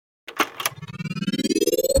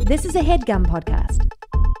This is a HeadGum podcast.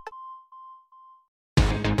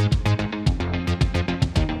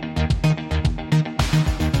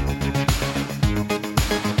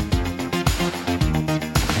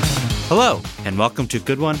 Hello, and welcome to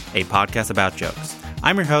Good One, a podcast about jokes.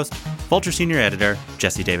 I'm your host, Vulture Senior Editor,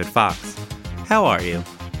 Jesse David Fox. How are you?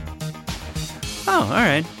 Oh, all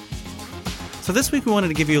right. So this week we wanted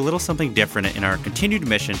to give you a little something different in our continued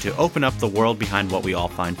mission to open up the world behind what we all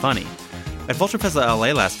find funny. At Vulture Fest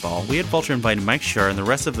LA last fall, we at Vulture invited Mike Schur and the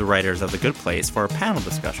rest of the writers of The Good Place for a panel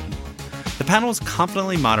discussion. The panel was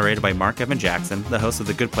confidently moderated by Mark Evan Jackson, the host of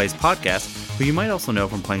The Good Place podcast, who you might also know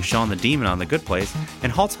from playing Sean the Demon on The Good Place,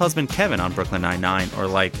 and Halt's husband Kevin on Brooklyn Nine-Nine, or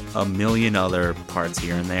like a million other parts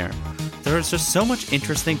here and there. There was just so much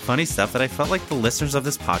interesting, funny stuff that I felt like the listeners of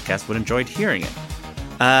this podcast would enjoy hearing it.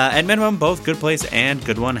 At minimum, both Good Place and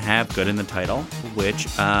Good One have good in the title, which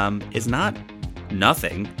is not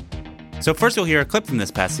nothing. So first you'll hear a clip from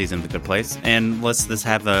this past season of The Good Place, and let's just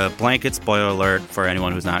have a blanket spoiler alert for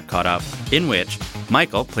anyone who's not caught up, in which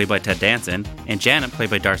Michael, played by Ted Danson, and Janet,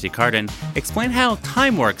 played by Darcy Carden, explain how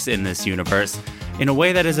time works in this universe in a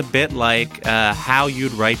way that is a bit like how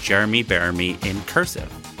you'd write Jeremy Bearimy in cursive.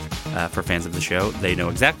 For fans of the show, they know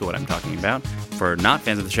exactly what I'm talking about. For not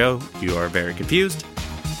fans of the show, you are very confused.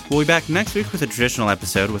 We'll be back next week with a traditional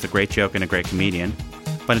episode with a great joke and a great comedian.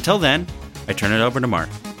 But until then, I turn it over to Mark.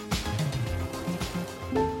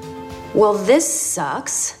 Well, this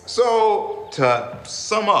sucks. So, to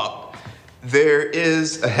sum up, there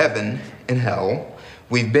is a heaven and hell.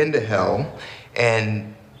 We've been to hell,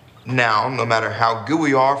 and now, no matter how good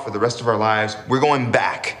we are for the rest of our lives, we're going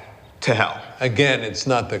back to hell. Again, it's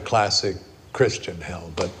not the classic Christian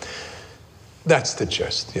hell, but that's the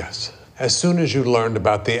gist, yes. As soon as you learned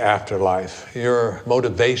about the afterlife, your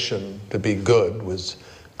motivation to be good was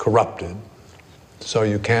corrupted, so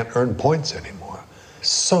you can't earn points anymore.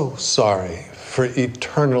 So sorry for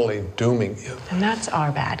eternally dooming you. And that's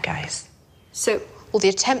our bad, guys. So, all the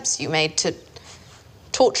attempts you made to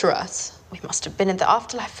torture us, we must have been in the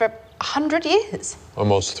afterlife for 100 years.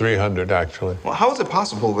 Almost 300, actually. Well, how is it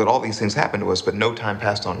possible that all these things happened to us, but no time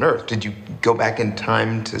passed on Earth? Did you go back in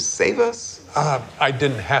time to save us? I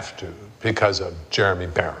didn't have to because of Jeremy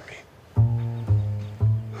Bearimy.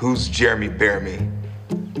 Who's Jeremy Bearimy?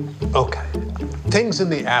 Okay. Things in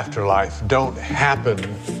the afterlife don't happen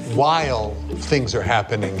while things are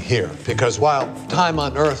happening here. Because while time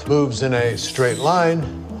on Earth moves in a straight line,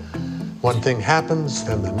 one thing happens,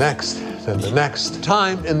 then the next, then the next.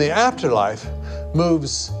 Time in the afterlife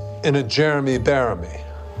moves in a Jeremy Bearimy.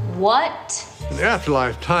 What? In the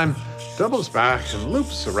afterlife, time doubles back and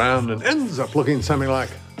loops around and ends up looking something like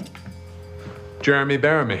Jeremy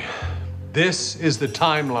Bearimy. This is the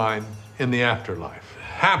timeline in the afterlife.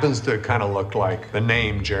 Happens to kind of look like the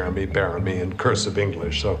name Jeremy Bearimy in cursive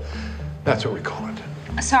English, so that's what we call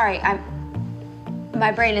it. Sorry,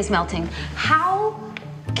 my brain is melting. How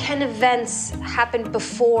can events happen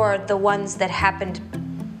before the ones that happened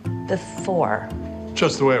before?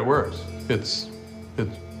 Just the way it works. It's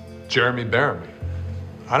Jeremy Bearimy.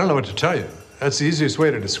 I don't know what to tell you. That's the easiest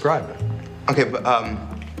way to describe it. Okay, but,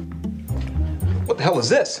 what the hell is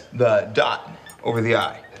this? The dot over the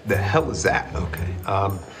I. The hell is that? Okay,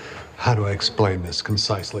 how do I explain this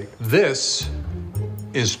concisely? This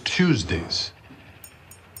is Tuesdays,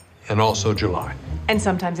 and also July. And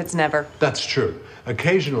sometimes it's never. That's true.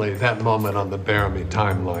 Occasionally, that moment on the Bearimy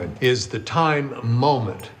timeline is the time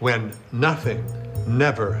moment when nothing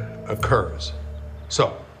never occurs.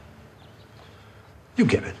 So, you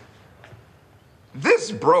get it.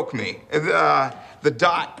 This broke me. The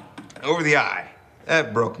dot over the I.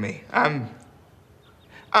 That broke me.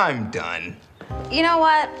 I'm done. You know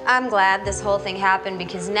what? I'm glad this whole thing happened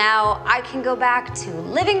because now I can go back to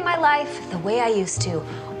living my life the way I used to.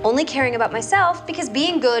 Only caring about myself because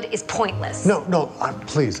being good is pointless. No,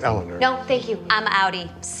 please, Eleanor. No, thank you. I'm outie.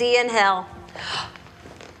 See you in hell.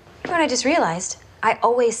 You know what I just realized? I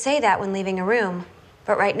always say that when leaving a room,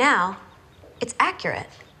 but right now, it's accurate.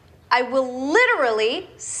 I will literally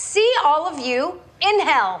see all of you in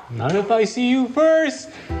hell. Not if I see you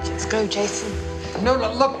first. Let's go, Jason. No,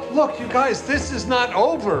 look, you guys, this is not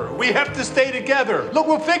over. We have to stay together. Look,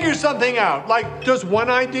 we'll figure something out. Like, just one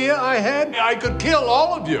idea I had, I could kill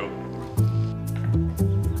all of you.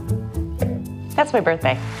 That's my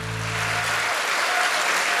birthday.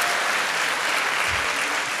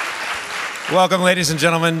 Welcome, ladies and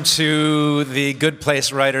gentlemen, to the Good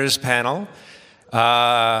Place Writers panel.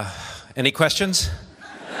 Any questions?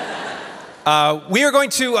 We are going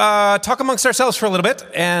to talk amongst ourselves for a little bit,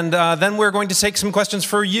 and then we're going to take some questions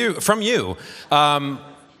from you.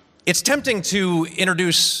 It's tempting to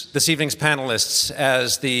introduce this evening's panelists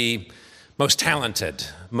as the most talented,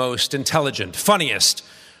 most intelligent, funniest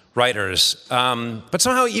writers. But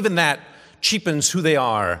somehow even that cheapens who they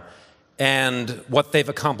are and what they've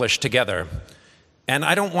accomplished together. And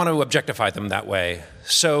I don't want to objectify them that way.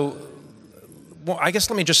 So, well, I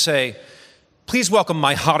guess let me just say, please welcome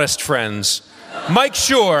my hottest friends, Mike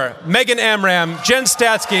Schur, Megan Amram, Jen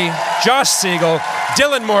Statsky, Josh Siegel,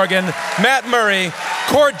 Dylan Morgan, Matt Murray,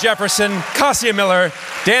 Cord Jefferson, Kasia Miller,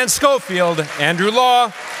 Dan Schofield, Andrew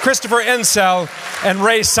Law, Christopher Ensel, and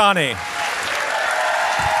Ray Sani.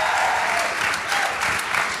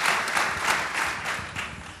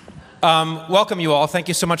 Welcome you all. Thank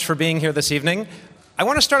you so much for being here this evening. I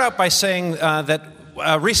want to start out by saying that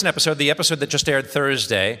a recent episode, the episode that just aired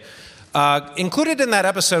Thursday, included in that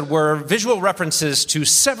episode were visual references to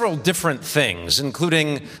several different things,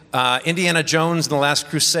 including Indiana Jones and the Last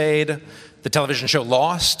Crusade, the television show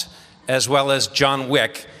Lost, as well as John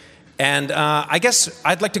Wick. And I guess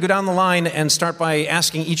I'd like to go down the line and start by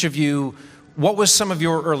asking each of you, what was some of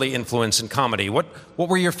your early influence in comedy? What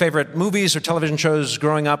were your favorite movies or television shows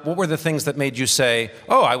growing up? What were the things that made you say,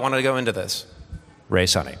 oh, I want to go into this? Ray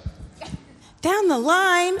Sani. Down the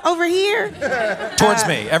line, over here. Towards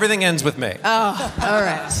me. Everything ends with me. Oh, all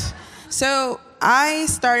right. So I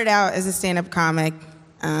started out as a stand-up comic.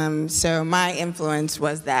 So my influence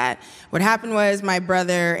was that. What happened was my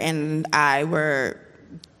brother and I were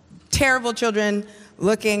terrible children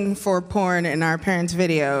looking for porn in our parents'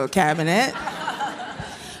 video cabinet.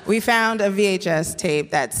 We found a VHS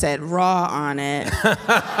tape that said Raw on it.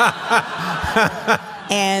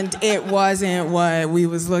 And it wasn't what we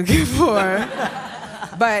was looking for.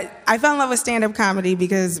 But I fell in love with stand-up comedy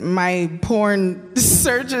because my porn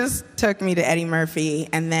searches took me to Eddie Murphy,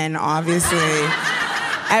 and then obviously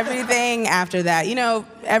everything after that. You know,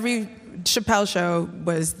 every Chappelle show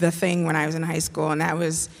was the thing when I was in high school, and that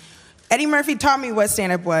was, Eddie Murphy taught me what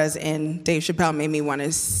stand-up was, and Dave Chappelle made me want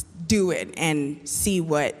to do it and see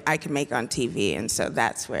what I could make on TV, and so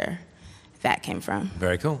that's where that came from.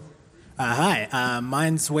 Very cool. Hi,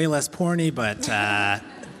 mine's way less porny, but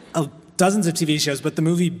dozens of TV shows. But the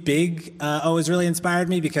movie Big always really inspired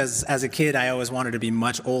me because as a kid, I always wanted to be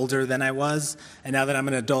much older than I was. And now that I'm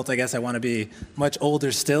an adult, I guess I want to be much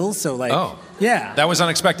older still. So, like, yeah. That was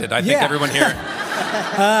unexpected. I think everyone here.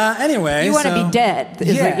 Anyway. You want to be dead.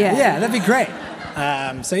 Yeah, that'd be great.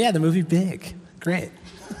 So, yeah, the movie Big. Great.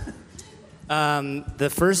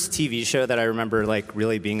 The first TV show that I remember like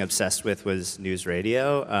really being obsessed with was News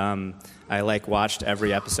Radio. I like watched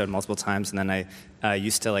every episode multiple times, and then I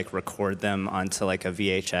used to like record them onto like a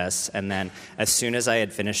VHS. And then as soon as I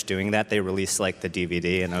had finished doing that, they released like the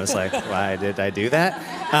DVD, and I was like, why did I do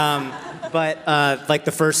that? But like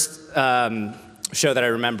the first show that I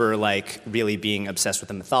remember like really being obsessed with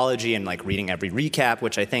the mythology and like reading every recap,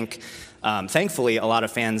 which I think thankfully a lot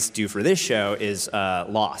of fans do for this show, is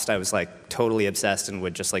Lost. I was like totally obsessed and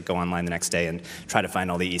would just like go online the next day and try to find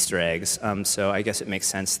all the Easter eggs. So I guess it makes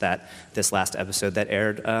sense that this last episode that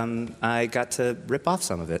aired, I got to rip off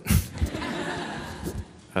some of it.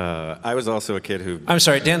 I was also a kid who... I'm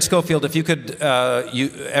sorry, Dan Schofield, if you could,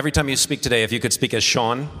 every time you speak today, if you could speak as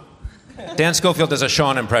Sean. Dan Schofield does a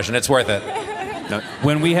Sean impression. It's worth it. No.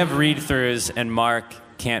 When we have read-throughs and Mark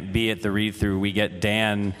can't be at the read-through, we get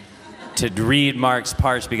Dan to read Mark's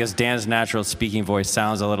parts because Dan's natural speaking voice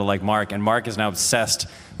sounds a little like Mark, and Mark is now obsessed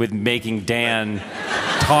with making Dan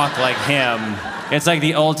talk like him. It's like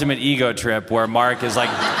the ultimate ego trip where Mark is like...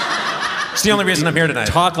 It's the only reason I'm here tonight.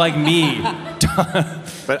 Talk like me.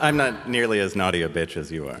 But I'm not nearly as naughty a bitch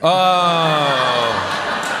as you are. Oh.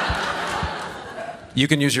 You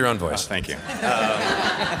can use your own voice. Oh, thank you.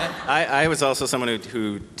 I was also someone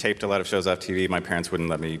who taped a lot of shows off TV. My parents wouldn't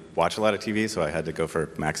let me watch a lot of TV, so I had to go for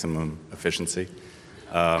maximum efficiency.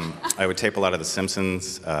 I would tape a lot of The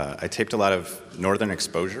Simpsons. I taped a lot of Northern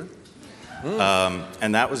Exposure.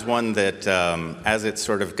 And that was one that, as it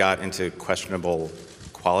sort of got into questionable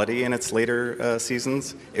quality in its later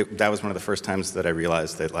seasons, that was one of the first times that I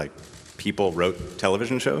realized that like people wrote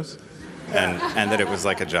television shows. And that it was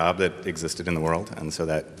like a job that existed in the world. And so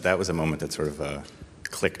that was a moment that sort of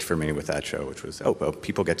clicked for me with that show, which was, oh, well,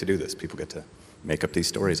 people get to do this. People get to make up these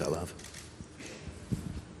stories I love.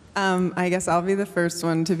 I guess I'll be the first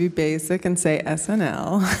one to be basic and say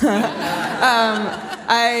SNL.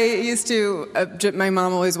 I used to, my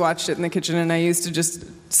mom always watched it in the kitchen, and I used to just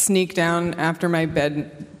sneak down after my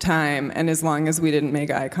time, and as long as we didn't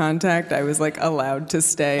make eye contact, I was like allowed to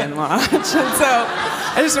stay and watch. And so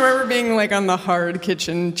I just remember being like on the hard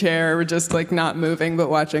kitchen chair, just like not moving, but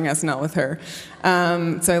watching SNL with her.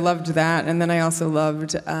 So I loved that, and then I also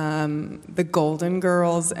loved The Golden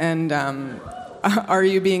Girls and Are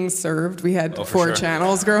You Being Served? We had 4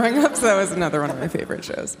 channels growing up, so that was another one of my favorite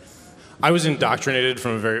shows. I was indoctrinated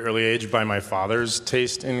from a very early age by my father's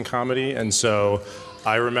taste in comedy, and so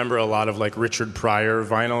I remember a lot of like Richard Pryor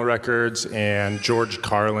vinyl records and George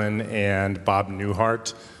Carlin and Bob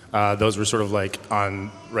Newhart. Those were sort of like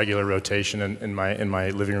on regular rotation in my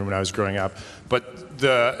living room when I was growing up. But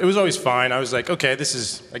it was always fine. I was like, okay, this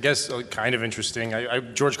is, I guess, kind of interesting.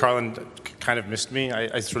 George Carlin kind of missed me.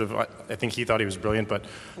 I think he thought he was brilliant, but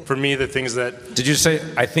for me, the things that... Did you say,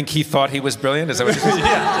 I think he thought he was brilliant? Is that what you said?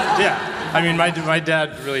 Yeah. I mean, my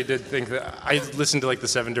dad really did think that... I listened to like the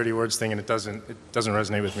 7 Dirty Words thing, and it doesn't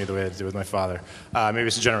resonate with me the way it did with my father. Maybe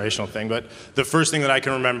it's a generational thing, but the first thing that I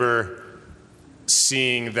can remember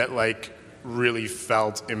seeing that like really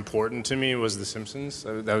felt important to me was The Simpsons.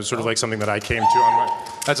 That was sort of like something that I came to on my...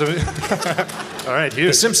 That's all right, Hugh.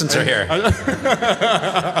 The Simpsons are here. I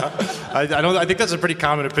think that's a pretty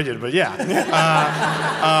common opinion, but yeah.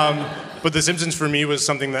 But The Simpsons for me was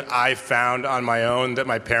something that I found on my own that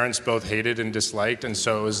my parents both hated and disliked, and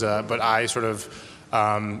so it was. But I sort of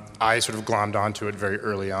glommed onto it very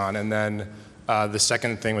early on, and then. The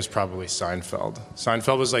second thing was probably Seinfeld.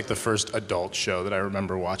 Seinfeld was like the first adult show that I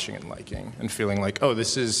remember watching and liking and feeling like, oh,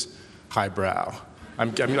 this is highbrow. I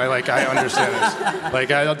understand this. Like,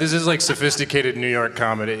 this is like sophisticated New York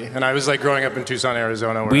comedy. And I was like growing up in Tucson,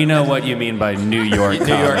 Arizona. We know what you mean by New York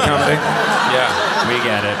comedy. New York comedy? Yeah. We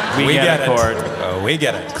get it. We get it, Cord. Oh, we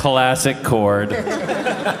get it. Classic Cord.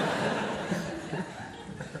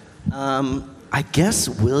 I guess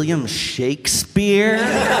William Shakespeare.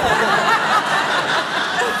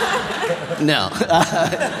 No.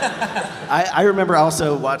 I remember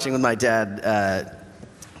also watching with my dad,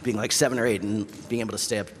 being like 7 or 8 and being able to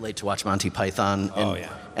stay up late to watch Monty Python.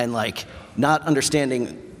 And like not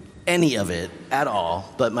understanding any of it at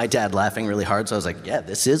all, but my dad laughing really hard, so I was like, yeah,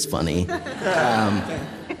 this is funny.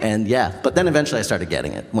 And yeah, but then eventually I started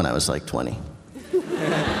getting it when I was like 20.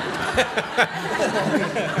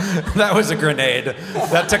 That was a grenade.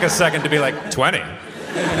 That took a second to be like, 20.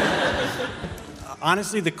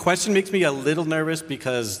 Honestly, the question makes me a little nervous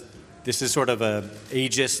because this is sort of a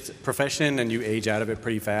ageist profession and you age out of it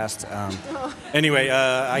pretty fast. Anyway,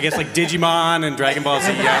 I guess like Digimon and Dragon Ball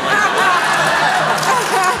Z.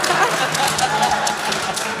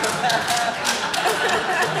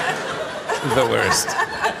 The worst.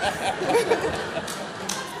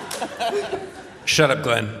 Shut up,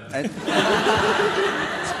 Glenn.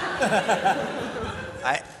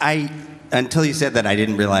 I until you said that, I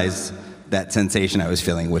didn't realize that sensation I was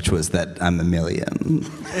feeling, which was that I'm a million.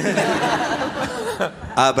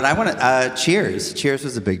 But I want to, Cheers. Cheers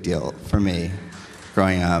was a big deal for me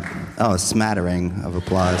growing up. Oh, a smattering of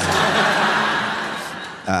applause.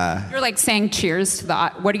 You're like saying cheers to the,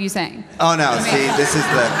 what are you saying? Oh no, see, this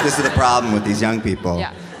is the problem with these young people.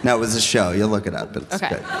 Yeah. No, it was a show. You'll look it up, but it's Okay.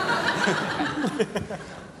 good.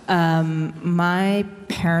 My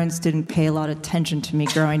parents didn't pay a lot of attention to me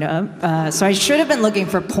growing up, so I should have been looking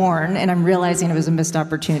for porn, and I'm realizing it was a missed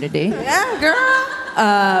opportunity. Yeah, girl.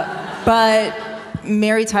 But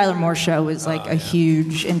Mary Tyler Moore Show was like a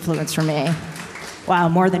huge influence for me. Wow,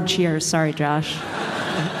 more than Cheers. Sorry, Josh.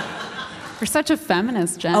 You're such a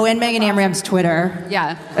feminist, Jen. Oh, and Megan Amram's Twitter.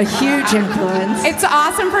 Yeah. A huge influence. It's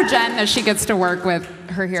awesome for Jen that she gets to work with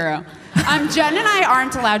her hero. Jen and I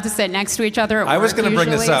aren't allowed to sit next to each other at work. I was going to bring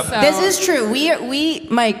this up. So. This is true. We,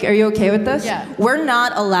 Mike, are you okay with this? Yeah. We're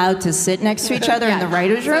not allowed to sit next to each other in the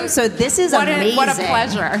writer's room, so this is amazing. What a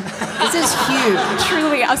pleasure. This is huge.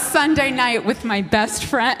 Truly a Sunday night with my best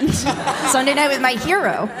friend. Sunday night with my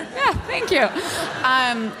hero. Yeah, thank you.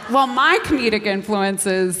 Well, my comedic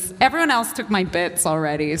influences, everyone else took my bits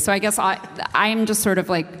already, so I guess I'm just sort of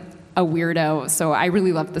like a weirdo, so I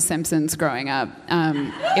really loved The Simpsons growing up.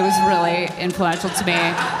 It was really influential to me.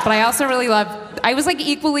 But I also really I was like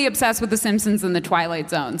equally obsessed with The Simpsons and The Twilight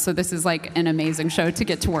Zone, so this is like an amazing show to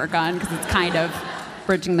get to work on because it's kind of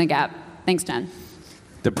bridging the gap. Thanks, Jen.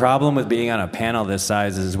 The problem with being on a panel this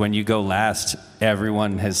size is when you go last,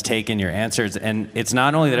 everyone has taken your answers. And it's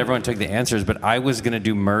not only that everyone took the answers, but I was going to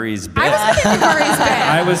do Murray's bit.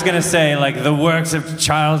 I was going to say, like, the works of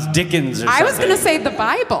Charles Dickens or something. I was going to say the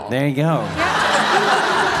Bible. There you go.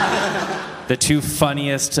 The 2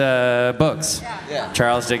 funniest books,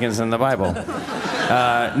 Charles Dickens and the Bible.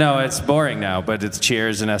 No, it's boring now, but it's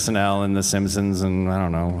Cheers and SNL and The Simpsons and I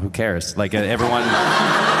don't know, who cares? Like everybody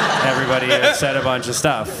has said a bunch of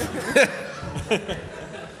stuff.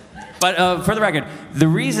 But for the record, the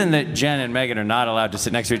reason that Jen and Megan are not allowed to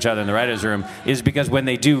sit next to each other in the writer's room is because when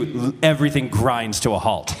they do, everything grinds to a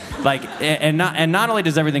halt. Like, and not only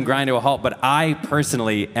does everything grind to a halt, but I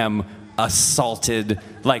personally am assaulted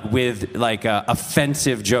with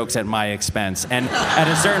offensive jokes at my expense. And at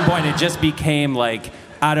a certain point, it just became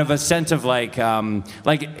out of a sense of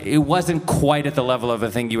it wasn't quite at the level of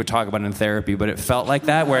a thing you would talk about in therapy, but it felt like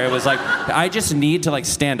that, where it was I just need to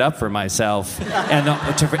stand up for myself and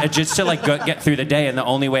get through the day, and the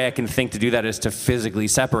only way I can think to do that is to physically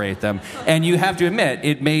separate them. And you have to admit,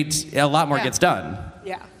 it made a lot more gets done.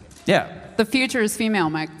 Yeah. Yeah. The future is female,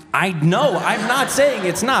 Mike. I know. I'm not saying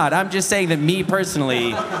it's not. I'm just saying that me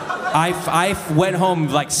personally, I went home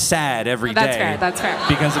sad every day. That's fair.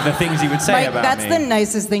 Because of the things he would say Mike, about that's me. the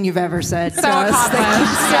nicest thing you've ever said So to us. compliment. Thank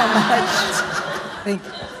you so much. Thank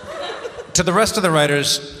you. To the rest of the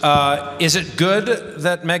writers, is it good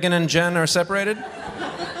that Megan and Jen are separated?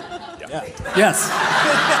 Yeah. Yes.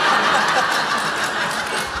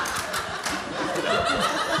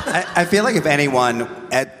 I feel like if anyone,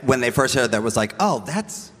 when they first heard that, was like, oh,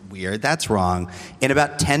 that's weird, that's wrong, in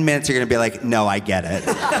about 10 minutes you're going to be like, no, I get it.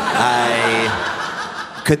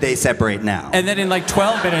 Could they separate now? And then in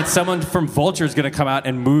 12 minutes, someone from Vulture is going to come out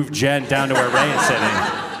and move Jen down to where Ray is sitting.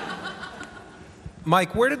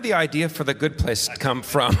 Mike, where did the idea for The Good Place come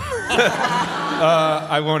from?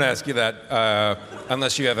 I won't ask you that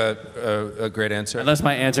unless you have a great answer. Unless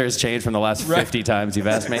my answer has changed from the last 50 times you've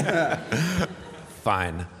asked me.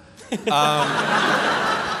 Fine.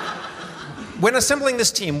 When assembling this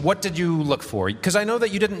team, what did you look for? Because I know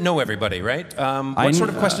that you didn't know everybody, right? What sort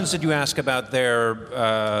of questions did you ask about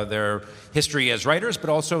their history as writers, but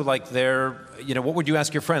also what would you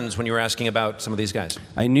ask your friends when you were asking about some of these guys?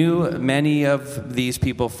 I knew many of these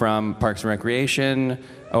people from Parks and Recreation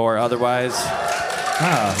or otherwise.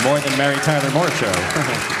 More than Mary Tyler Moore Show.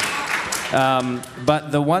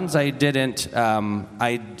 But the ones I didn't,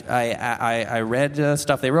 I read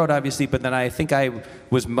stuff they wrote, obviously, but then I think I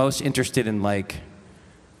was most interested in I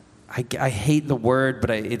hate the word, but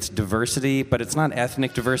it's diversity, but it's not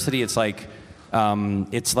ethnic diversity. It's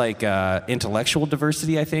intellectual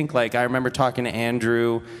diversity, I think. I remember talking to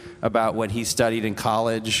Andrew about what he studied in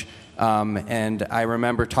college, and I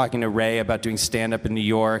remember talking to Ray about doing stand-up in New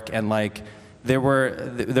York, and there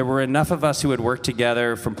were enough of us who had worked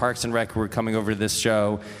together from Parks and Rec who were coming over to this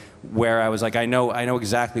show where I was I know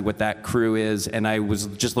exactly what that crew is, and I was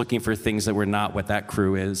just looking for things that were not what that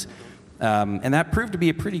crew is. And that proved to be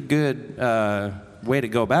a pretty good way to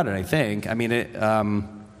go about it, I think. I mean,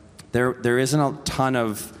 there isn't a ton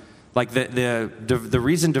of, the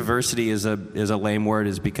reason diversity is a lame word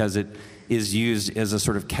is because it is used as a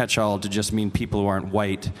sort of catch-all to just mean people who aren't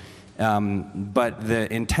white. But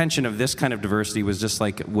the intention of this kind of diversity was just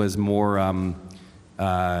was more,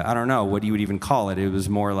 I don't know what you would even call it. It was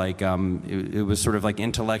more it was sort of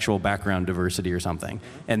intellectual background diversity or something.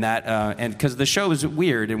 And that, and because the show is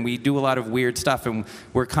weird and we do a lot of weird stuff and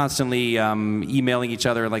we're constantly emailing each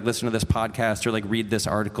other, listen to this podcast or read this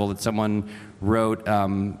article that someone wrote.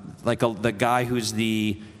 The guy who's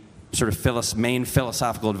the sort of main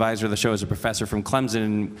philosophical advisor of the show is a professor from Clemson,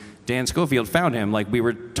 and Dan Schofield found him. We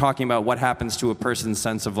were talking about what happens to a person's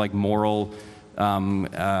sense of moral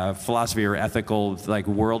philosophy or ethical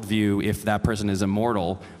worldview if that person is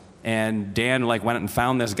immortal. And Dan went and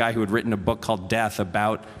found this guy who had written a book called Death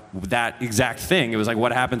about that exact thing. It was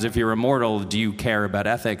what happens if you're immortal? Do you care about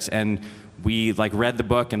ethics? And we read the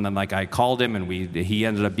book, and then I called him, and he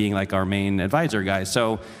ended up being our main advisor guy.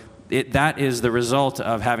 So that is the result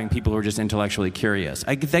of having people who are just intellectually curious.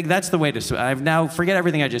 I think that's the way to. I've now forget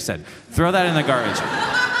everything I just said. Throw that in the garbage.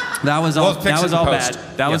 That was all. That was all bad.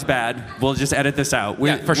 That was bad. We'll just edit this out.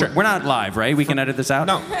 For sure. We're not live, right? We can edit this out.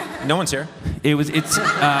 No one's here. It's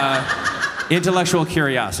intellectual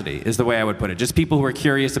curiosity is the way I would put it. Just people who are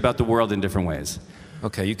curious about the world in different ways.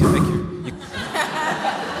 Okay, you can make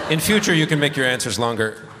in future you can make your answers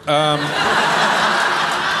longer.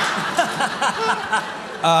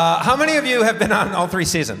 How many of you have been on all 3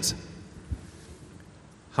 seasons?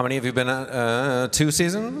 How many of you have been on 2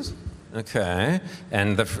 seasons? Okay.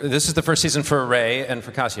 And this is the first season for Ray and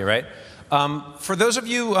for Kasia, right? For those of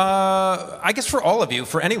you, I guess for all of you,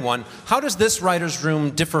 for anyone, how does this writer's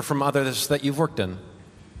room differ from others that you've worked in?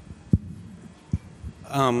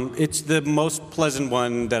 It's the most pleasant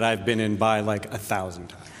one that I've been in by 1,000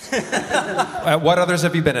 times. What others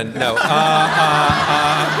have you been in? No.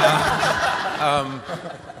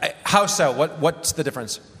 How so? What's the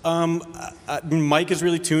difference? Mike is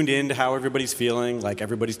really tuned in to how everybody's feeling. Like,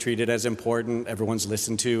 everybody's treated as important, everyone's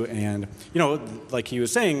listened to, and, like he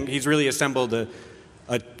was saying, he's really assembled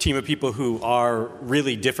a team of people who are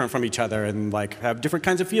really different from each other and, like, have different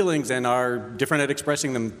kinds of feelings and are different at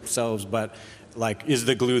expressing themselves, but, like, is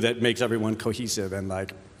the glue that makes everyone cohesive, and,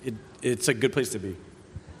 like, it's a good place to be.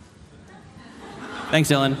 Thanks,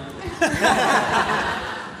 Dylan.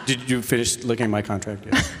 Did you finish looking at my contract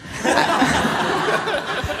yet?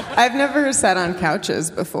 I've never sat on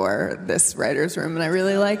couches before this writer's room, and I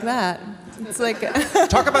really like that. It's like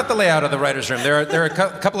Talk about the layout of the writer's room. There are a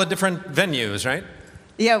couple of different venues, right?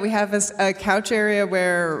 Yeah, we have a couch area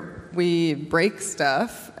where we break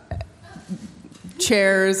stuff.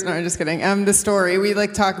 Chairs, no, I'm just kidding. The story, we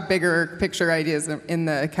like talk bigger picture ideas in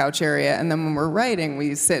the couch area, and then when we're writing,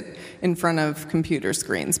 we sit in front of computer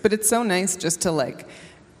screens. But it's so nice just to like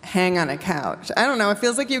hang on a couch. I don't know, it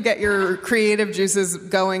feels like you get your creative juices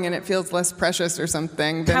going and it feels less precious or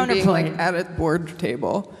something than being like at a board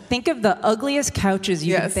table. Think of the ugliest couches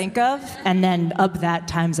you can think of, and then up that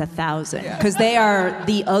times 1,000. Because they are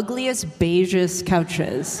the ugliest, beigest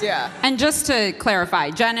couches. Yeah. And just to clarify,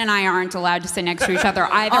 Jen and I aren't allowed to sit next to each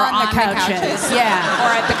other either on the couches. Yeah.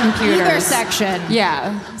 or at the computers. Either section.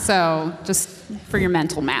 Yeah. So just for your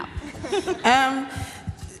mental map.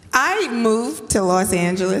 I moved to Los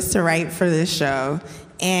Angeles to write for this show,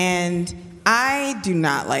 and I do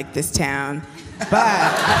not like this town,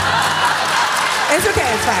 but it's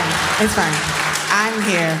okay, it's fine. I'm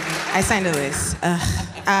here. I signed a list.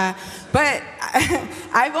 But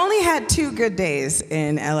I've only had 2 good days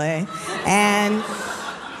in LA, and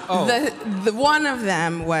the one of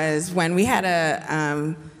them was when we had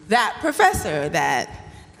that professor that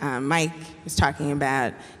Mike was talking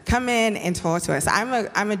about come in and talk to us. I'm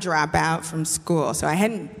a dropout from school, so I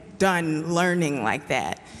hadn't done learning like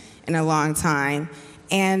that in a long time.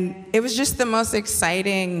 And it was just the most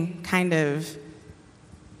exciting kind of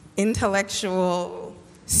intellectual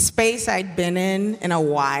space I'd been in a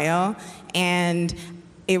while. And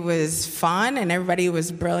it was fun, and everybody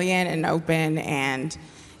was brilliant and open, and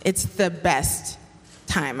it's the best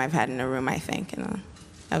time I've had in a room, I think. That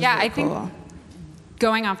was really cool. Think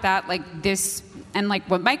going off that, like this, and like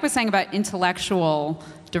what Mike was saying about intellectual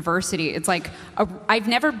diversity, it's like I've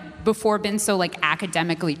never before been so like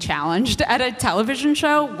academically challenged at a television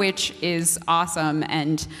show, which is awesome.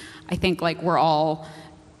 And I think like we're all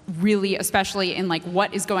really, especially in like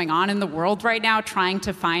what is going on in the world right now, trying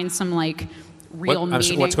to find some like real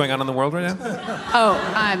meaning. What's going on in the world right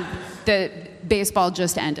now? The baseball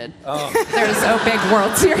just ended. There's a big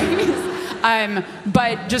World Series.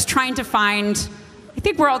 But just trying to find, I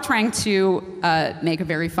think we're all trying to make a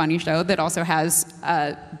very funny show that also has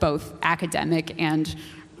both academic and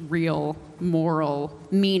real moral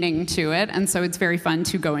meaning to it. And so it's very fun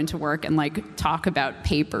to go into work and like talk about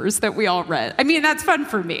papers that we all read. I mean, that's fun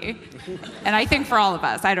for me. And I think for all of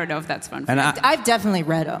us. I don't know if that's fun for you. I've definitely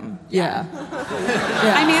read them. Yeah.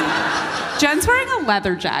 I mean, Jen's wearing a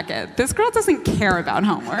leather jacket. This girl doesn't care about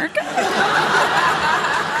homework.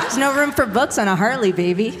 There's no room for books on a Harley,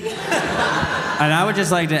 baby. And I would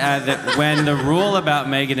just like to add that when the rule about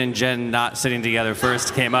Megan and Jen not sitting together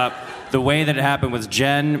first came up, the way that it happened was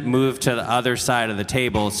Jen moved to the other side of the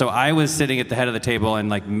table. So I was sitting at the head of the table, and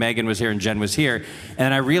like Megan was here and Jen was here.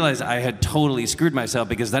 And I realized I had totally screwed myself,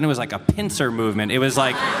 because then it was like a pincer movement. It was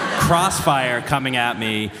like crossfire coming at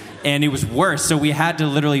me, and it was worse. So we had to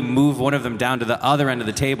literally move one of them down to the other end of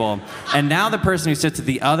the table. And now the person who sits at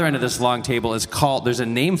the other end of this long table is called, there's a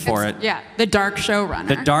name for it. Yeah, the dark showrunner.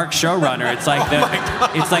 The dark showrunner. It's like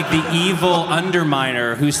it's like the evil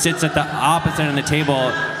underminer who sits at the opposite end of the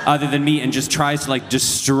table other than me and just tries to like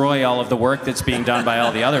destroy all of the work that's being done by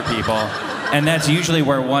all the other people. And that's usually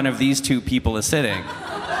where one of these two people is sitting.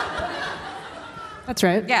 That's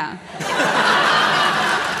right. Yeah.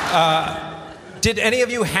 Did any of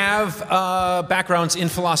you have backgrounds in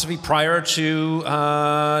philosophy prior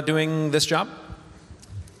to doing this job?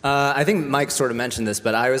 I think Mike sort of mentioned this,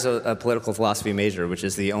 but I was a political philosophy major, which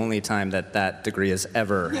is the only time that degree has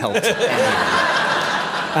ever helped anyone.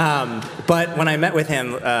 But when I met with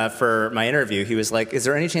him for my interview, he was like, "Is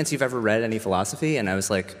there any chance you've ever read any philosophy?" And I was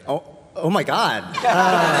like, "Oh my God,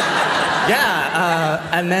 yeah."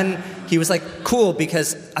 And then he was like, "Cool,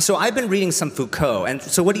 because so I've been reading some Foucault, and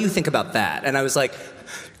so what do you think about that?" And I was like,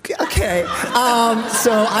 "Okay."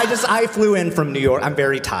 So I flew in from New York. I'm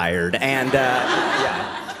very tired, and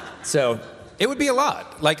yeah. So it would be a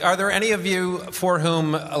lot. Like, are there any of you for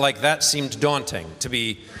whom like that seemed daunting to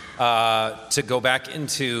be to go back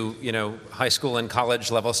into high school and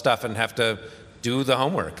college level stuff and have to do the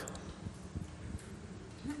homework?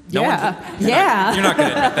 Yeah. Yeah. You're not going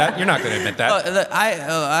to admit that. You're not going to admit that.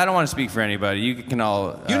 I don't want to speak for anybody. You can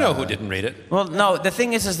all. You know who didn't read it. Well, no. The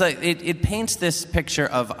thing is that it paints this picture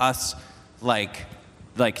of us like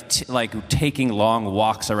taking long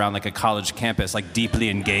walks around like a college campus, like deeply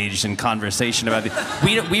engaged in conversation about it.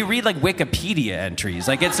 We read like Wikipedia entries.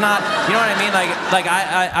 Like it's not, you know what I mean? Like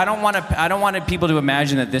I don't want people to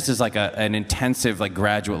imagine that this is like an intensive like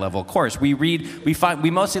graduate level course. We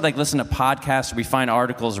mostly like listen to podcasts, or we find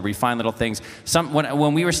articles, or we find little things.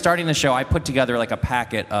 When we were starting the show, I put together like a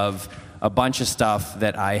packet of a bunch of stuff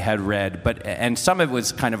that I had read, and some of it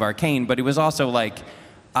was kind of arcane, but it was also like.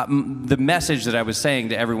 The message that I was saying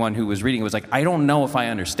to everyone who was reading was like, I don't know if I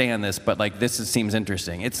understand this, but like seems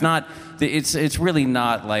interesting. It's not. It's really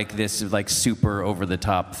not like this like super over the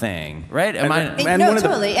top thing, right? No,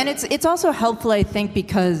 totally. And it's also helpful, I think,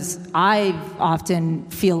 because I often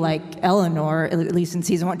feel like Eleanor, at least in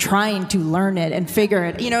season 1, trying to learn it and figure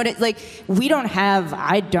it. You know, like we don't have.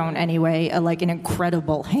 I don't anyway. Like an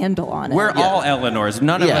incredible handle on it. We're all Eleanors.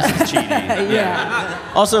 None of us is cheating.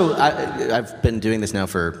 Yeah. Also, I've been doing this now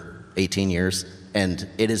for 18 years, and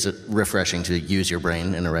it is refreshing to use your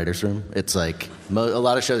brain in a writer's room. It's like a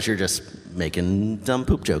lot of shows you're just making dumb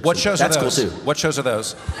poop jokes. What shows That's are those? Cool too. What shows are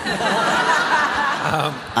those?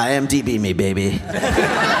 IMDb me, baby.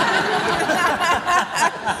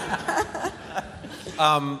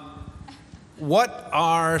 What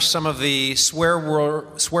are some of the swear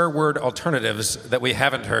word alternatives that we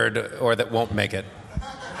haven't heard or that won't make it?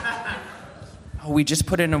 Oh, we just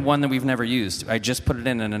put in one that we've never used. I just put it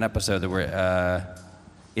in an episode that we're.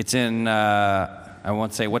 It's in. I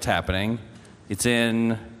won't say what's happening. It's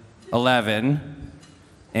in 11,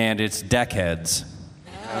 and it's Deckheads.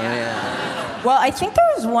 Well, I think there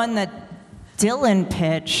was one that Dylan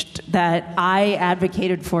pitched that I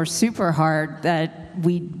advocated for super hard that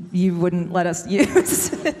you wouldn't let us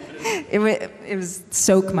use. It was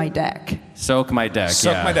Soak My Deck. Soak My Deck.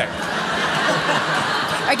 Soak My Deck.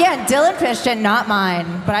 Again, Dylan pitched it, not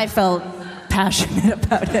mine, but I felt passionate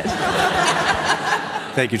about it.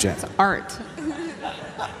 Thank you, Jen. Art.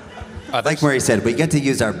 Like Murray said, we get to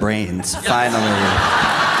use our brains, finally.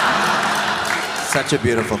 Such a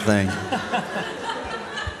beautiful thing.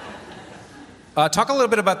 Talk a little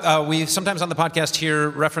bit about, we sometimes on the podcast hear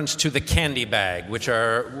reference to the candy bag,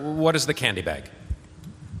 what is the candy bag?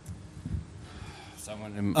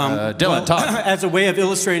 Dylan, talk. As a way of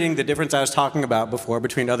illustrating the difference I was talking about before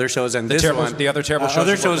between other shows and this one. The other terrible shows.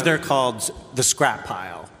 Other shows, they're called the scrap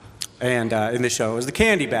pile. And in this show is the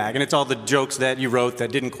candy bag. And it's all the jokes that you wrote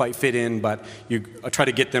that didn't quite fit in, but you try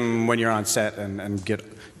to get them when you're on set and get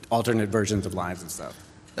alternate versions of lines and stuff.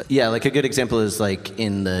 Yeah, like a good example is like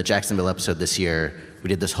in the Jacksonville episode this year, we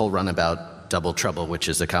did this whole run about Double Trouble, which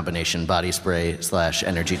is a combination body spray /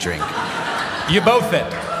 energy drink. You both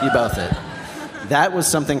it. That was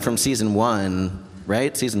something from season 1,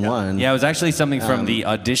 right? Season 1. Yeah, it was actually something from the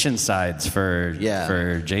audition sides for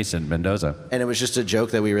Jason Mendoza. And it was just a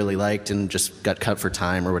joke that we really liked and just got cut for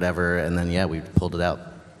time or whatever, and then, we pulled it out.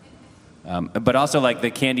 But also, like,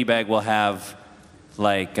 the candy bag will have,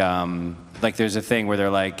 like there's a thing where they're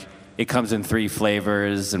like, it comes in 3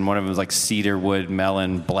 flavors, and one of them is like cedarwood,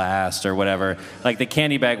 melon, blast, or whatever. Like, the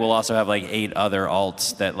candy bag will also have, like, 8 other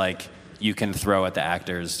alts that, like, you can throw at the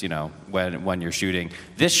actors, when you're shooting.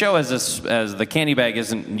 This show, as the candy bag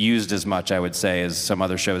isn't used as much, I would say, as some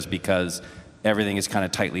other shows because everything is kind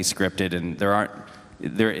of tightly scripted, and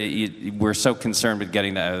we're so concerned with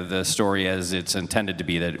getting the story as it's intended to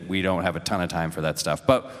be that we don't have a ton of time for that stuff.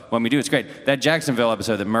 But when we do, it's great. That Jacksonville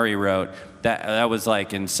episode that Murray wrote, that was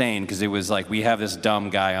like insane because it was like we have this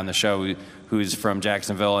dumb guy on the show who's from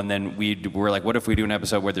Jacksonville, and then we're like, what if we do an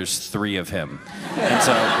episode where there's 3 of him? And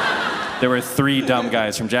so there were 3 dumb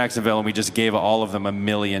guys from Jacksonville, and we just gave all of them a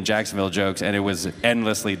million Jacksonville jokes, and it was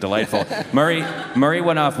endlessly delightful. Murray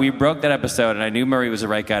went off. We broke that episode, and I knew Murray was the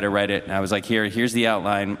right guy to write it. And I was like, here's the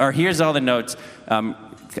outline, or here's all the notes. Turn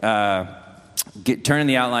in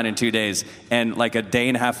the outline in 2 days, and like a day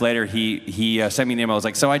and a half later, he sent me an email. I was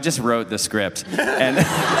like, so I just wrote the script, and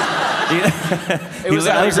I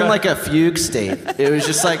was in like a fugue state. It was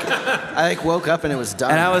just like I woke up and it was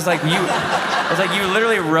done. And I was like, you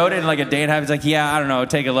literally wrote it in like a day and a half. He's like, yeah, I don't know,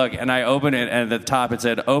 take a look. And I opened it, and at the top it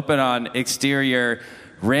said, open on exterior,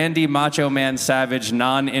 Randy Macho Man Savage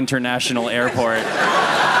Non-International Airport,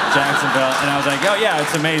 Jacksonville. And I was like, oh yeah,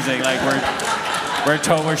 it's amazing. Like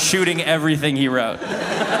we're shooting everything he wrote.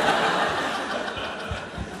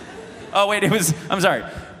 Oh wait, I'm sorry.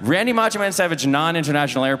 Randy Macho Man Savage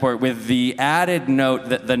Non-International Airport with the added note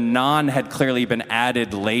that the non had clearly been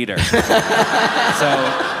added later. So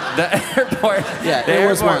The airport. Yeah, the it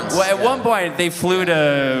was airport, once. Well, at Yeah. one point, they flew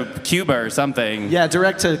to Cuba or something. Yeah,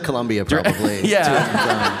 direct to Colombia, probably.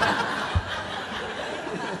 Yeah.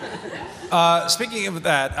 Speaking of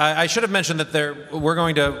that, I should have mentioned that we're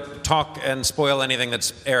going to talk and spoil anything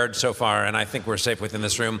that's aired so far, and I think we're safe within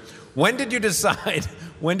this room. When did you decide,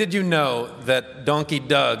 when did you know that Donkey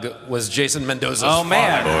Doug was Jason Mendoza's Oh,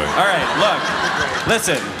 man. father? All right, look.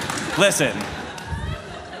 Listen.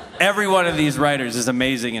 Every one of these writers is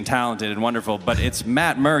amazing and talented and wonderful, but it's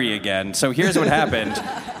Matt Murray again. So here's what happened.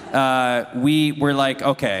 We were like,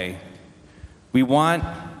 okay, we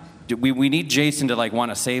need Jason to like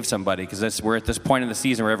want to save somebody, because we're at this point in the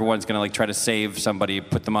season where everyone's going to like try to save somebody,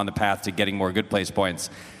 put them on the path to getting more Good Place points.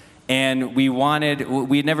 And we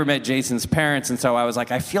had never met Jason's parents, and so I was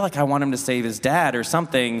like, I feel like I want him to save his dad or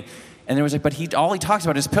something. And there was like, but all he talks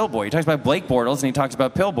about is Pillboy. He talks about Blake Bortles, and he talks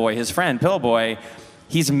about Pillboy, his friend Pillboy.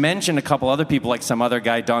 He's mentioned a couple other people, like some other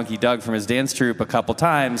guy, Donkey Doug, from his dance troupe a couple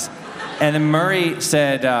times. And then Murray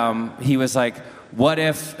said, he was like, what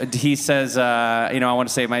if he says, I want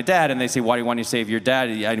to save my dad, and they say, why do you want to save your dad?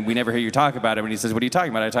 We never hear you talk about him. And he says, what are you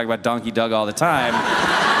talking about? I talk about Donkey Doug all the time.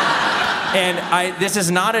 And this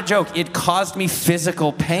is not a joke. It caused me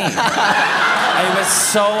physical pain. It was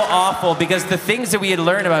so awful, because the things that we had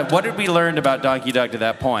learned about, what did we learn about Donkey Doug to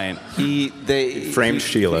that point? He framed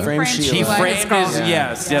Sheila. He framed his,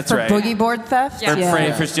 yes, that's right. For boogie board theft?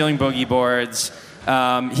 For stealing boogie boards.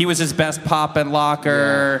 He was his best pop and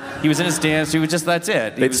locker. He was in his dance. That's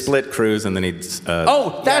it. They'd split crews, and then he'd. He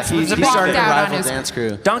started a rival dance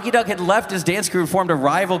crew. Donkey Doug had left his dance crew, formed a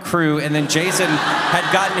rival crew, and then Jason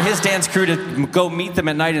had gotten his dance crew to go meet them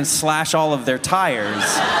at night and slash all of their tires.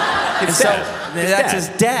 That's his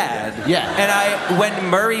dad. Yeah. And when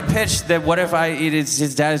Murray pitched that, what if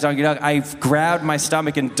his dad is Donkey Doug, I grabbed my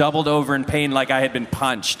stomach and doubled over in pain like I had been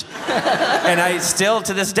punched. And I still,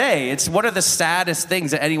 to this day, it's one of the saddest things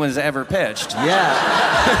that anyone's ever pitched.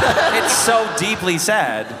 Yeah. It's so deeply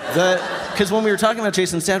sad. Because when we were talking about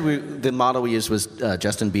Jason's dad, the model we used was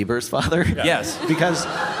Justin Bieber's father. Yes. Because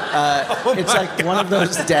it's like one of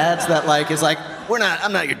those dads that like is like,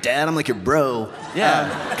 I'm not your dad, I'm like your bro.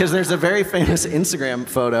 Yeah. Because there's a very famous Instagram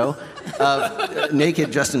photo of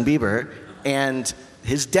naked Justin Bieber, and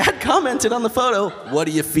his dad commented on the photo, "What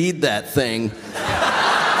do you feed that thing?"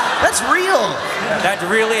 That's real. That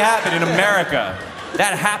really happened in America.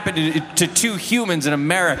 That happened to two humans in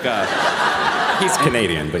America. He's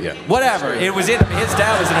Canadian, but yeah. Whatever. His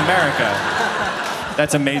dad was in America.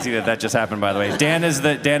 That's amazing that just happened, by the way. Dan is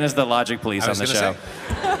the logic police on the show.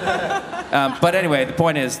 But anyway, the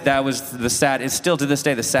point is, that was it's still to this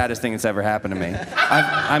day the saddest thing that's ever happened to me.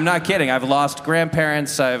 I'm not kidding. I've lost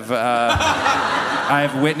grandparents. I've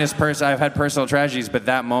had personal tragedies, but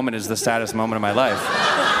that moment is the saddest moment of my life.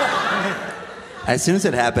 As soon as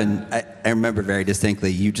it happened, I remember very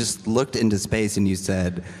distinctly, you just looked into space and you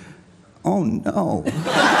said, "Oh no."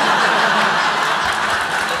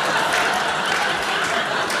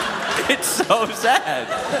 It's so sad.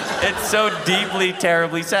 It's so deeply,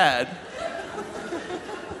 terribly sad.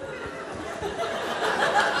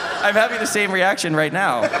 I'm having the same reaction right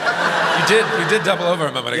now. You did double over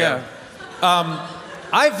a moment ago. Yeah.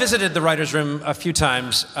 I've visited the writer's room a few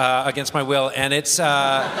times against my will, and it's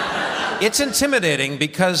intimidating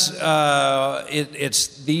because it's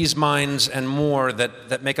these minds and more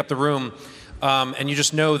that make up the room, and you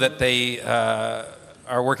just know that they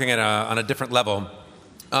are working on a different level.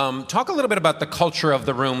 Talk a little bit about the culture of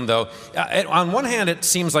the room, though. On one hand, it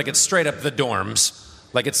seems like it's straight up the dorms.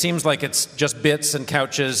 Like, it seems like it's just bits and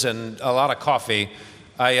couches and a lot of coffee.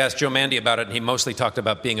 I asked Joe Mandy about it, and he mostly talked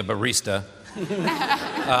about being a barista.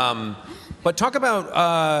 But talk about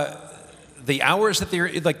the hours that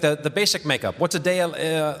you're, like the basic makeup. What's a day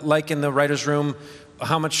like in the writer's room?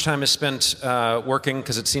 How much time is spent working?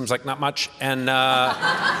 Because it seems like not much. And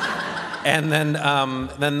then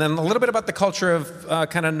a little bit about the culture of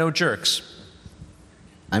kind of no jerks.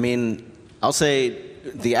 I mean, I'll say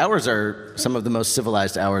the hours are some of the most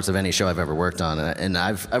civilized hours of any show I've ever worked on, and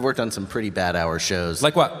I've worked on some pretty bad hour shows.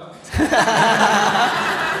 Like what?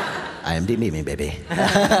 IMDb me, baby.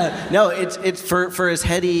 No, it's for as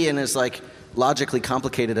heady and as like logically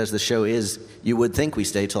complicated as the show is, you would think we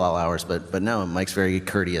stay till all hours, but no, Mike's very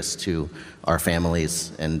courteous to our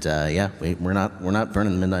families, and we're not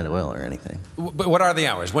burning the midnight oil or anything. But what are the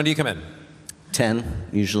hours? When do you come in? 10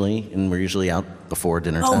 usually, and we're usually out before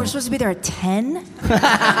dinner time. Oh, we're supposed to be there at 10?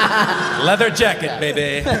 Leather jacket,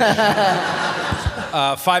 baby.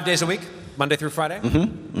 5 days a week, Monday through Friday.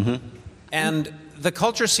 Mm-hmm. Mm-hmm. And the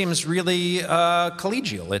culture seems really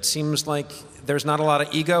collegial. It seems like there's not a lot of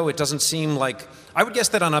ego. It doesn't seem like I would guess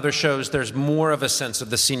that on other shows, there's more of a sense of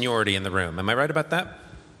the seniority in the room. Am I right about that?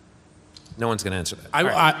 No one's going to answer that.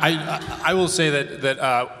 I will say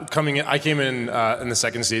that coming in, I came in the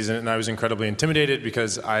second season, and I was incredibly intimidated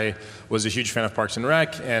because I was a huge fan of Parks and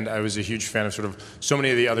Rec, and I was a huge fan of sort of so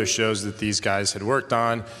many of the other shows that these guys had worked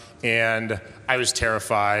on, and I was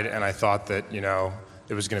terrified, and I thought that, you know,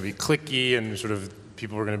 it was going to be cliquey, and sort of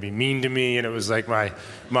people were going to be mean to me, and it was like my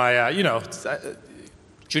you know.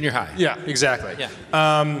 Junior high. Yeah, exactly.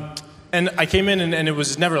 Yeah. And I came in, and it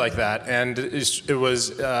was never like that. And it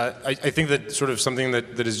was, I think that sort of something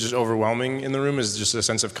that is just overwhelming in the room is just a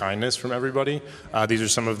sense of kindness from everybody. These are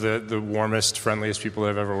some of the warmest, friendliest people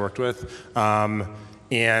I've ever worked with.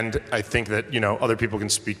 And I think that, you know, other people can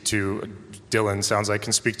speak to, Dylan sounds like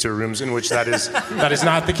can speak to rooms in which that is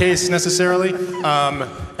not the case necessarily.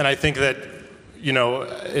 And I think that, you know,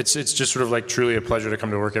 it's just sort of like truly a pleasure to come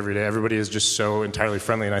to work every day. Everybody is just so entirely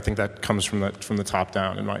friendly, and I think that comes from the top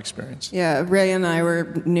down in my experience. Yeah, Ray and I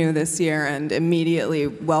were new this year and immediately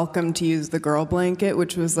welcomed to use the girl blanket,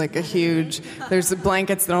 which was like a huge, there's the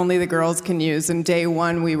blankets that only the girls can use, and day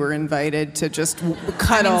one we were invited to just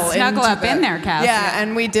cuddle. Snuggle up in there, Cassie. Yeah,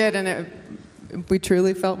 and we did, and we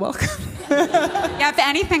truly felt welcome. Yeah, if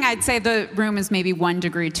anything, I'd say the room is maybe 1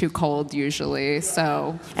 degree too cold usually.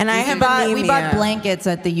 So, and we bought blankets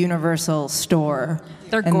at the Universal store.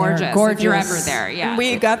 They're gorgeous. If you're ever there, yeah.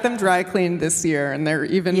 We got them dry cleaned this year, and they're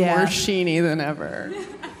even more sheeny than ever.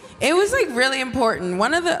 It was like really important.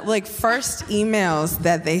 One of the like first emails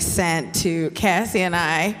that they sent to Cassie and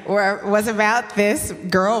I was about this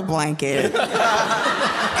girl blanket,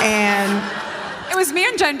 and. It was me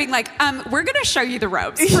and Jen being like, we're going to show you the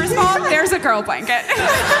ropes. First of all, there's a girl blanket.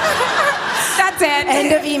 That's it.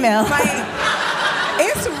 End of email.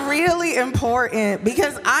 It's really important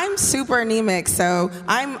because I'm super anemic, so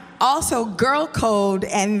I'm also girl code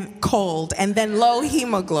and cold, and then low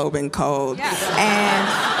hemoglobin code. Yeah.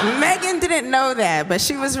 And Megan didn't know that, but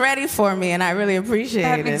she was ready for me, and I really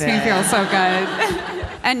appreciated it. That makes me feel so good.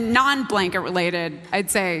 And non-blanket related,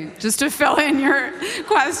 I'd say, just to fill in your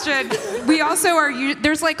question, we also are,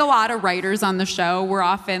 there's like a lot of writers on the show. We're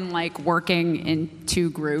often like working in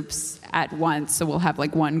 2 groups at once. So we'll have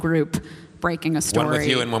like one group breaking a story. One with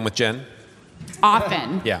you and one with Jen?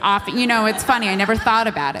 Often. Yeah. Often. You know, it's funny. I never thought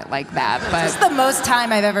about it like that. But this is the most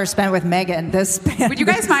time I've ever spent with Megan. Would you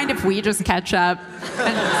guys mind if we just catch up?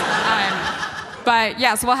 But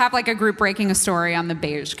yeah, so we'll have like a group breaking a story on the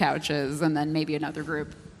beige couches, and then maybe another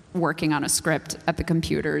group working on a script at the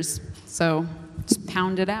computers. So just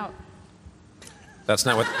pound it out. That's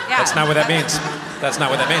not what that means. That's not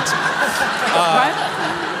what that means.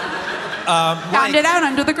 What? Pound it out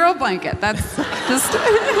under the girl blanket. That's just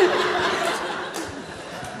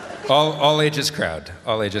all ages crowd.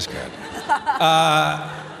 All ages crowd.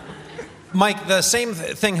 Mike, the same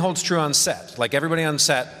thing holds true on set. Like everybody on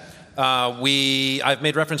set. I've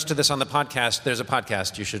made reference to this on the podcast. There's a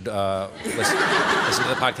podcast. You should listen to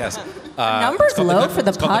the podcast. Number's low for the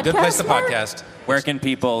it's called podcast. The Good Place, the podcast. Where can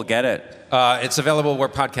people get it? It's available where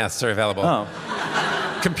podcasts are available. Oh.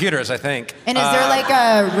 Computers, I think. And is there like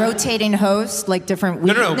a rotating host, like different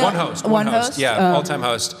weeks? No, one host. One host? Yeah, all-time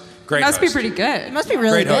host. Great host. Must be pretty good. It must be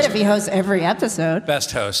really Great good host. if he hosts every episode.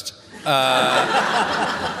 Best host.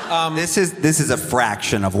 This is a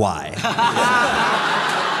fraction of why.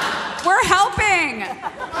 We're helping.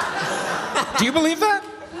 Do you believe that?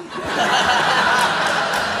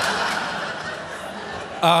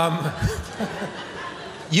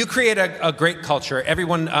 You create a great culture.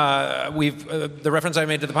 Everyone, the reference I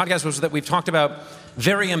made to the podcast was that we've talked about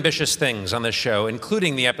very ambitious things on this show,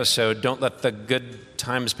 including the episode "Don't Let the Good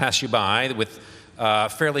Times Pass You By" with a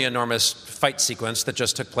fairly enormous fight sequence that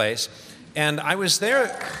just took place. And I was there.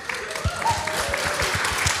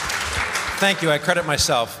 Thank you. I credit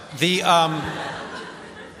myself.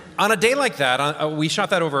 On a day like that, we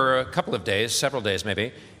shot that over a couple of days, several days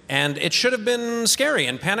maybe, and it should have been scary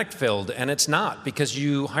and panic-filled, and it's not, because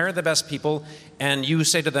you hire the best people, and you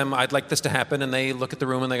say to them, I'd like this to happen, and they look at the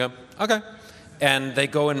room and they go, okay, and they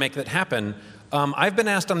go and make that happen. I've been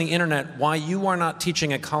asked on the internet why you are not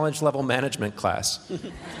teaching a college-level management class.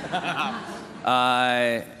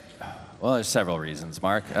 Well, there's several reasons,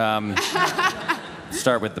 Mark.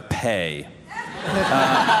 Start with the pay.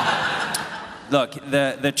 Look,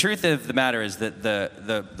 the truth of the matter is that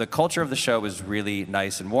the culture of the show was really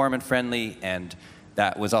nice and warm and friendly, and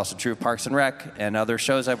that was also true of Parks and Rec and other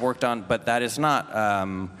shows I've worked on, but that is not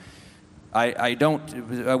I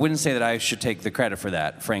wouldn't say that I should take the credit for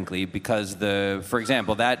that, frankly, because for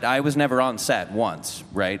example, that I was never on set once,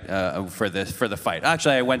 right, for the fight.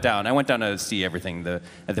 Actually, I went down to see everything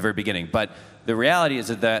at the very beginning, but the reality is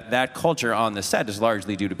that culture on the set is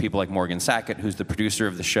largely due to people like Morgan Sackett, who's the producer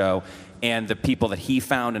of the show, and the people that he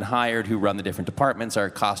found and hired who run the different departments,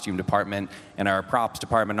 our costume department and our props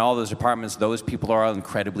department, all those departments. Those people are all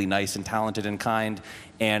incredibly nice and talented and kind.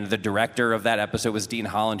 And the director of that episode was Dean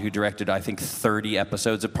Holland, who directed, I think, 30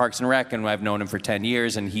 episodes of Parks and Rec, and I've known him for 10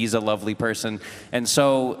 years, and he's a lovely person. And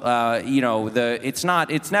so,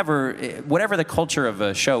 it's never, whatever the culture of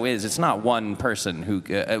a show is, it's not one person who,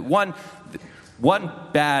 one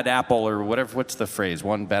bad apple, or whatever, what's the phrase?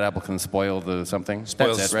 One bad apple can spoil the something?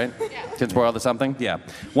 That's it, right? Yeah. Can spoil the something? Yeah.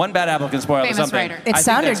 One bad apple can spoil the something. Writer. It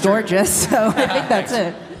sounded gorgeous, so I think that's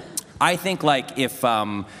it. I think, like,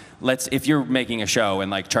 if you're making a show and,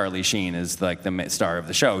 like, Charlie Sheen is, like, the star of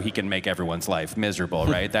the show, he can make everyone's life miserable,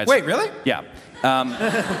 right? Wait, really? Yeah.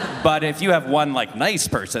 But if you have one, like, nice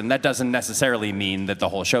person, that doesn't necessarily mean that the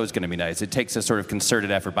whole show is going to be nice. It takes a sort of concerted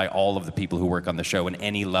effort by all of the people who work on the show in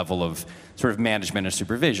any level of sort of management or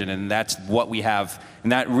supervision, and that's what we have.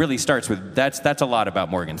 And that really starts with, that's a lot about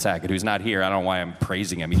Morgan Sackett, who's not here. I don't know why I'm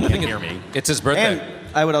praising him. He can't hear me. It's his birthday.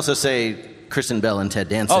 And I would also say Kristen Bell and Ted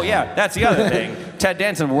Danson. Oh, yeah, that's the other thing. Ted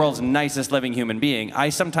Danson, the world's nicest living human being. I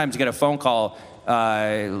sometimes get a phone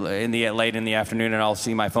late in the afternoon, and I'll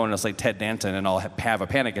see my phone and it'll say Ted Danson, and I'll have a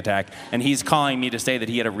panic attack, and he's calling me to say that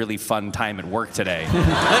he had a really fun time at work today.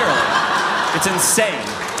 Literally. It's insane.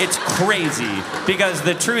 It's crazy. Because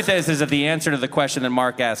the truth is that the answer to the question that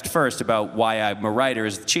Mark asked first about why I'm a writer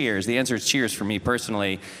is Cheers. The answer is Cheers for me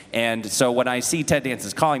personally. And so when I see Ted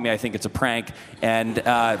Danson's calling me, I think it's a prank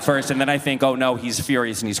first, and then I think, oh no, he's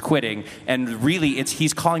furious and he's quitting. And really,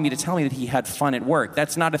 he's calling me to tell me that he had fun at work.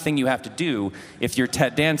 That's not a thing you have to do if you're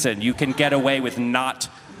Ted Danson. You can get away with not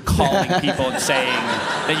calling people and saying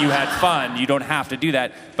that you had fun. You don't have to do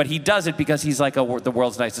that. But he does it because he's like the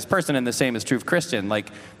world's nicest person, and the same is true of Kristen. Like,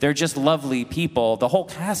 they're just lovely people. The whole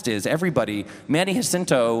cast is, everybody. Manny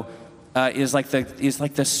Jacinto is like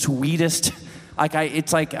the sweetest. I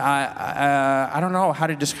don't know how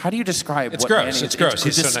do you describe it's what gross. Manny, it's gross.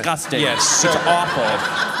 It's He's disgusting. So nice. Yeah, it's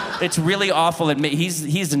awful. It's really awful.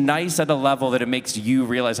 He's nice at a level that it makes you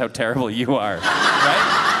realize how terrible you are.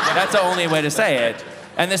 Right? That's the only way to say it.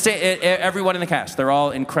 And everyone in the cast, they're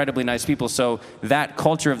all incredibly nice people. So that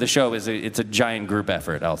culture of the show it's a giant group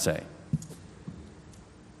effort, I'll say.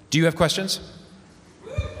 Do you have questions?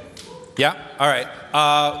 Yeah? All right.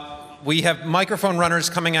 We have microphone runners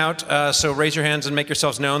coming out, so raise your hands and make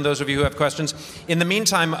yourselves known, those of you who have questions. In the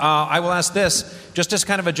meantime, I will ask this, just as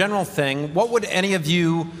kind of a general thing. What would any of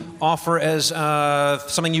you offer as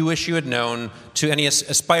something you wish you had known to any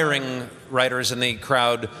aspiring writers in the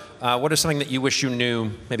crowd? What is something that you wish you knew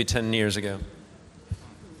maybe 10 years ago?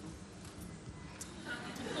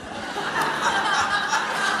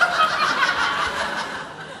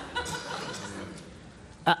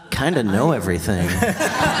 Kind of know everything. Is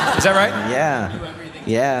that right?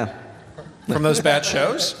 Yeah. From those bad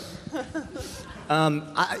shows?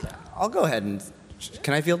 I'll go ahead and...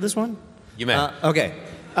 Can I field this one? You may. Okay.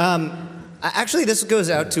 Actually, this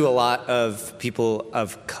goes out to a lot of people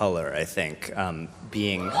of color, I think,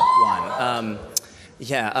 being one.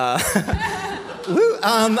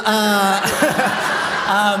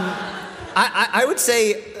 I would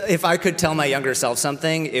say if I could tell my younger self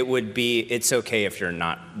something, it would be it's okay if you're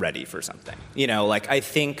not ready for something. You know, like, I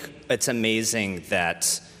think it's amazing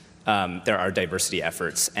that there are diversity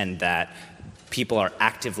efforts and that people are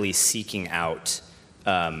actively seeking out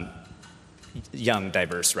young,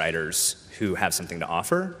 diverse writers who have something to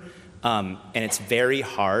offer. And it's very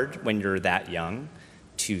hard when you're that young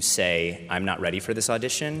to say, I'm not ready for this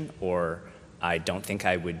audition, or I don't think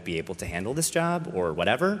I would be able to handle this job, or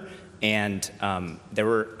whatever. And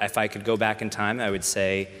if I could go back in time, I would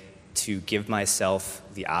say to give myself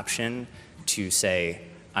the option to say,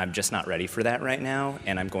 I'm just not ready for that right now,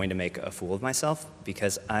 and I'm going to make a fool of myself,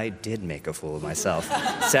 because I did make a fool of myself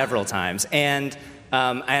several times. And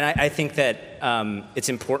I think that it's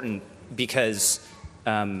important because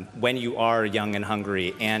when you are young and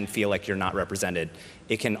hungry and feel like you're not represented,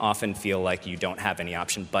 it can often feel like you don't have any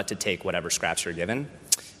option but to take whatever scraps you're given.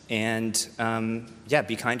 And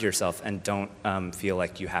be kind to yourself and don't feel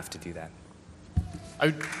like you have to do that.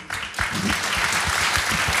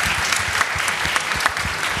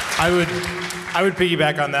 I would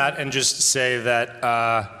piggyback on that and just say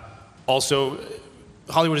that also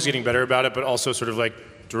Hollywood is getting better about it, but also sort of like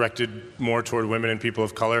directed more toward women and people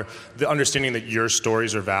of color, the understanding that your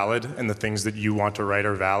stories are valid and the things that you want to write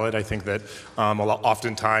are valid. I think that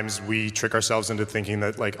oftentimes we trick ourselves into thinking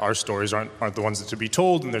that like our stories aren't the ones that to be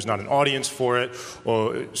told, and there's not an audience for it,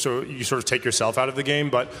 or so you sort of take yourself out of the game.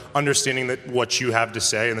 But understanding that what you have to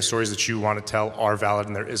say and the stories that you want to tell are valid,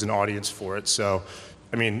 and there is an audience for it. So,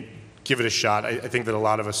 I mean, give it a shot. I think that a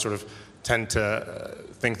lot of us sort of tend to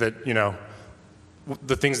think that, you know,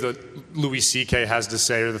 the things that Louis C.K. has to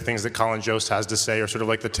say or the things that Colin Jost has to say are sort of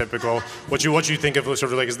like the typical, what you think of sort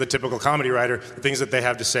of like as the typical comedy writer, the things that they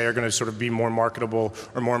have to say are going to sort of be more marketable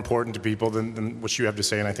or more important to people than what you have to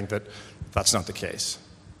say, and I think that that's not the case.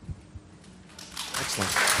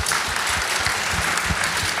 Excellent.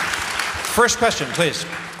 First question, please.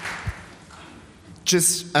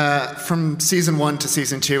 Just from season 1 to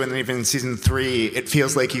season 2 and then even season 3, it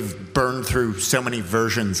feels like you've burned through so many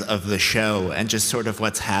versions of the show and just sort of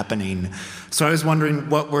what's happening. So I was wondering,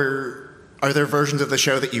 are there versions of the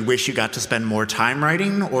show that you wish you got to spend more time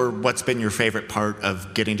writing, or what's been your favorite part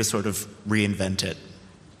of getting to sort of reinvent it?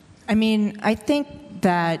 I mean, I think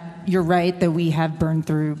that you're right that we have burned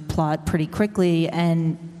through plot pretty quickly,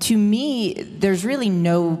 and to me, there's really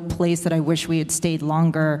no place that I wish we had stayed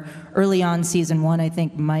longer. Early on season 1, I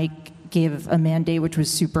think Mike gave a mandate which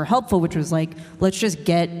was super helpful, which was like, let's just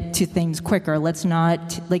get to things quicker. Let's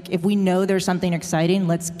not, like, if we know there's something exciting,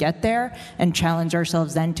 let's get there and challenge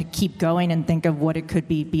ourselves then to keep going and think of what it could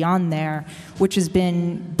be beyond there, which has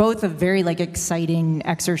been both a very like exciting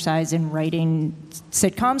exercise in writing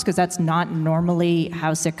sitcoms, because that's not normally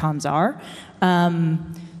how sitcoms are.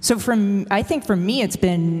 So I think for me, it's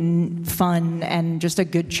been fun and just a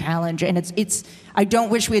good challenge. And I don't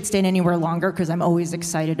wish we had stayed anywhere longer, because I'm always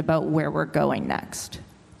excited about where we're going next.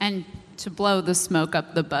 And to blow the smoke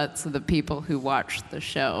up the butts of the people who watch the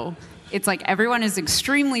show, it's like everyone is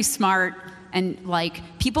extremely smart, and like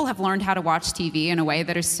people have learned how to watch TV in a way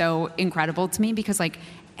that is so incredible to me, because like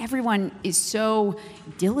everyone is so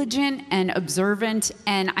diligent and observant.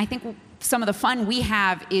 And I think some of the fun we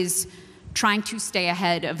have is trying to stay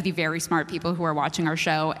ahead of the very smart people who are watching our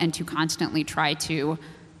show, and to constantly try to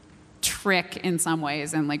trick in some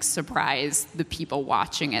ways and like surprise the people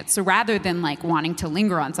watching it. So rather than like wanting to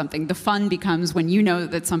linger on something, the fun becomes when you know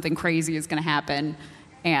that something crazy is going to happen,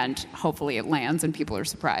 and hopefully it lands and people are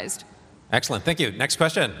surprised. Excellent. Thank you. Next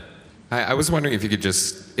question. I was wondering if you could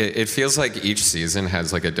just, it feels like each season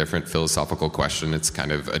has like a different philosophical question it's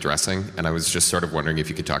kind of addressing. And I was just sort of wondering if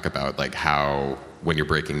you could talk about like how, when you're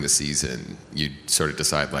breaking the season, you sort of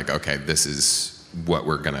decide like, okay, this is what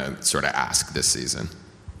we're going to sort of ask this season.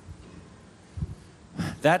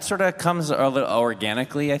 That sort of comes a little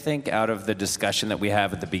organically, I think, out of the discussion that we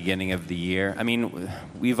have at the beginning of the year. I mean,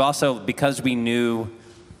 we've also, because we knew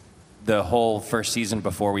the whole first season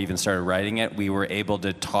before we even started writing it, we were able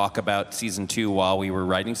to talk about season 2 while we were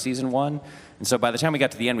writing season 1. And so by the time we got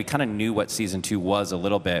to the end, we kind of knew what season 2 was a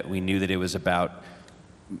little bit. We knew that it was about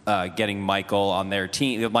getting Michael on their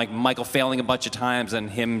team, like Michael failing a bunch of times and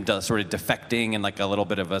him sort of defecting and like a little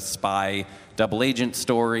bit of a spy double agent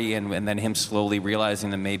story, and then him slowly realizing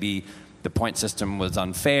that maybe the point system was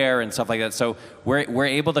unfair and stuff like that. So we're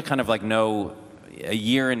able to kind of like know a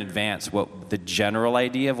year in advance what the general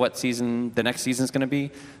idea of what season the next season is going to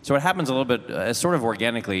be. So it happens a little bit sort of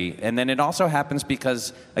organically, and then it also happens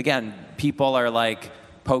because again, people are like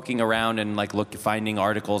poking around and like finding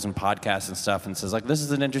articles and podcasts and stuff, and says like, this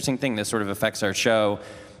is an interesting thing. This sort of affects our show.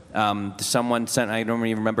 Someone sent, I don't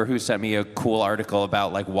even remember who sent me a cool article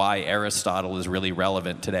about like why Aristotle is really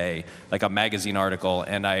relevant today, like a magazine article,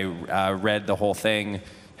 and I read the whole thing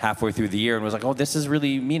halfway through the year and was like, oh, this is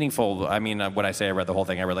really meaningful. I mean, when I say I read the whole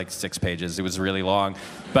thing, I read like 6 pages. It was really long.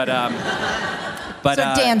 But so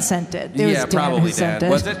Dan sent it. It was probably Dan. Who sent it.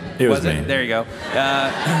 Was it? It was me. There you go.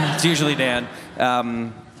 It's usually Dan.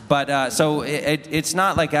 So it's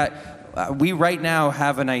not like we right now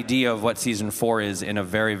have an idea of what season 4 is in a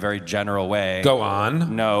very, very general way. Go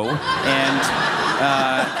on. No.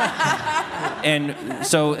 And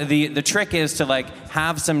so the trick is to like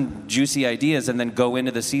have some juicy ideas and then go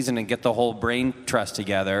into the season and get the whole brain trust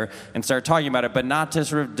together and start talking about it, but not to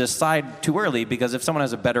sort of decide too early, because if someone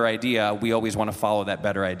has a better idea, we always want to follow that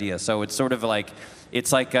better idea. So it's sort of like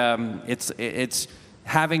it's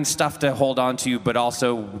having stuff to hold on to, but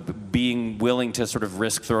also being willing to sort of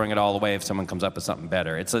risk throwing it all away if someone comes up with something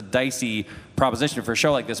better. It's a dicey proposition for a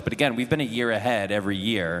show like this, but again, we've been a year ahead every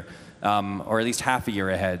year. Or at least half a year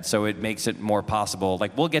ahead, so it makes it more possible.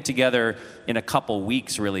 Like, we'll get together in a couple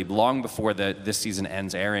weeks, really, long before this season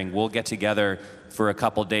ends airing. We'll get together for a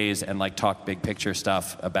couple days and like talk big picture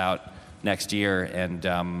stuff about next year, and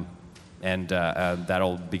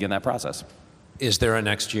that'll begin that process. Is there a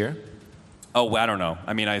next year? Oh, I don't know.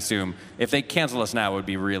 I mean, I assume if they cancel us now, I would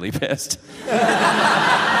be really pissed.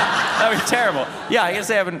 That would be terrible. Yeah, I guess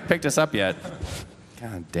they haven't picked us up yet.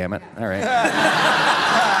 God damn it. All right.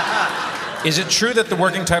 Is it true that the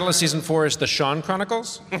working title of season 4 is The Sean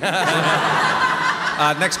Chronicles?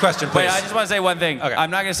 Next question, please. Wait, I just want to say one thing. Okay. I'm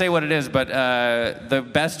not going to say what it is, but the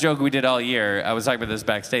best joke we did all year, I was talking about this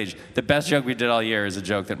backstage, the best joke we did all year is a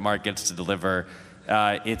joke that Mark gets to deliver.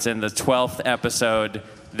 It's in the 12th episode.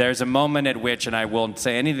 There's a moment at which, and I won't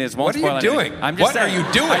say anything. What are you doing? I'm just What are you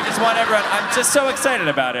doing? I just want everyone. I'm just so excited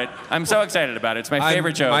about it. I'm so excited about it. It's my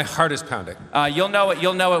favorite joke. My heart is pounding. You'll know it.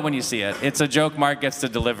 You'll know it when you see it. It's a joke Mark gets to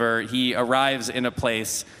deliver. He arrives in a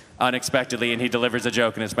place unexpectedly, and he delivers a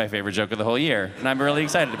joke, and it's my favorite joke of the whole year. And I'm really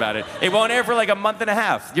excited about it. It won't air for like a month and a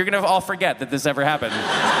half. You're gonna all forget that this ever happened.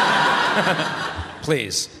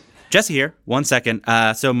 Please. Jesse here. 1 second.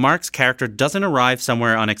 So Mark's character doesn't arrive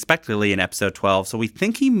somewhere unexpectedly in episode 12, so we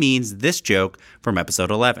think he means this joke from episode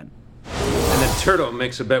 11. And then Turtle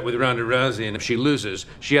makes a bet with Ronda Rousey, and if she loses,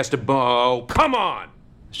 she has to bow. Come on!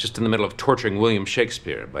 It's just in the middle of torturing William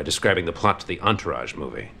Shakespeare by describing the plot to the Entourage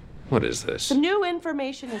movie. What is this? The new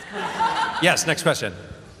information is coming. Yes, next question.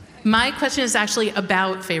 My question is actually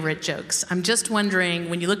about favorite jokes. I'm just wondering,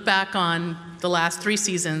 when you look back on the last 3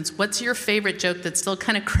 seasons, what's your favorite joke that still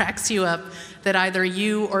kind of cracks you up that either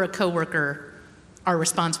you or a coworker are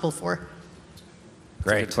responsible for?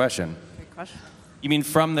 Great question. Great question. You mean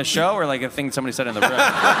from the show or like a thing somebody said in the room?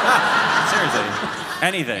 Seriously.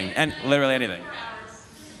 Anything. And literally anything.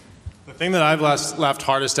 The thing that I've laughed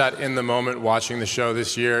hardest at in the moment watching the show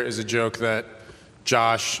this year is a joke that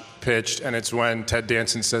Josh pitched, and it's when Ted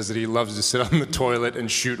Danson says that he loves to sit on the toilet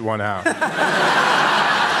and shoot one out.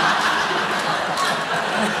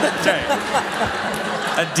 Okay.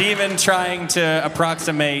 A demon trying to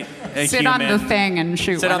approximate a Sit human. on the thing and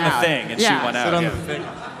shoot Sit one on out. the thing and Yeah. shoot one out. Sit on yeah. the thing.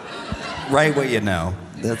 Write what you know.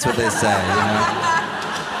 That's what they say, you know?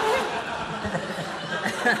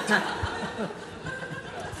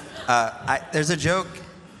 There's a joke,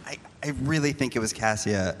 I really think it was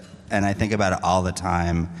Cassia, and I think about it all the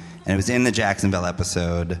time, and it was in the Jacksonville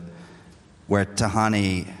episode where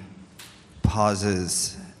Tahani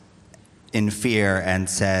pauses in fear and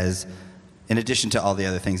says, in addition to all the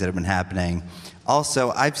other things that have been happening,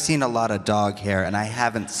 also, I've seen a lot of dog hair, and I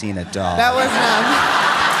haven't seen a dog. That was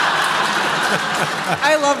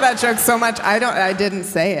I love that joke so much. I didn't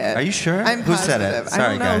say it. Are you sure? I'm Who said it? positive.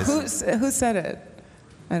 Sorry, I don't know. guys. Who said it?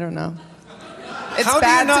 I don't know. It's How do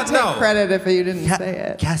bad you not to take know? credit if you didn't say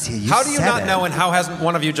it. Cassia, How do you not know, and how hasn't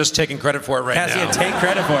one of you just taken credit for it right Cassia, now? take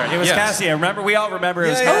credit for it. It was Yes. Cassia. Remember? We all remember it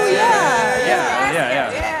was Yeah, Cassia. Yeah.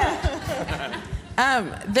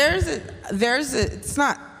 It's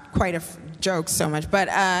not quite a joke so much, but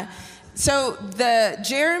so the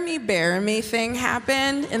Jeremy Bearimy thing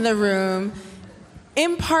happened in the room,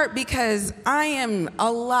 in part because I am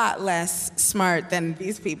a lot less smart than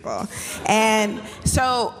these people. And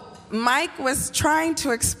so Mike was trying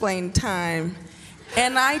to explain time,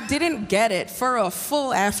 and I didn't get it for a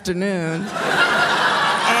full afternoon.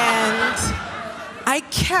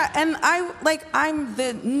 I'm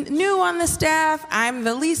the new on the staff, I'm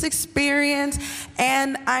the least experienced,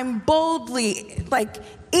 and I'm boldly,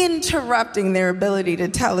 interrupting their ability to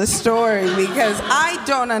tell a story because I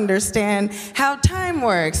don't understand how time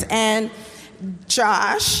works. And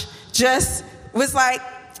Josh just was like,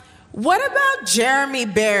 what about Jeremy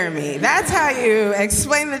Bearimy? That's how you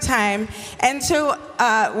explain the time. And so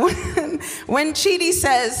when Chidi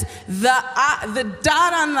says the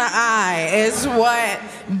dot on the I is what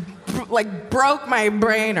broke my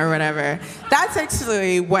brain or whatever, that's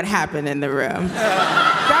actually what happened in the room.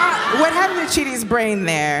 What happened to Chidi's brain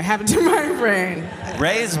there happened to my brain.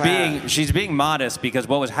 She's being modest because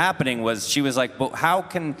what was happening was she was like, well, how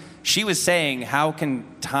can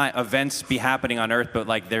events be happening on Earth, but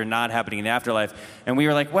they're not happening in the afterlife? And we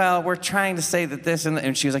were like, well, we're trying to say that this,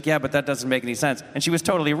 and she was like, yeah, but that doesn't make any sense. And she was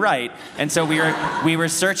totally right. And so we were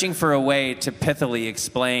searching for a way to pithily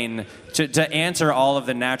explain, to answer all of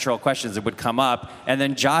the natural questions that would come up. And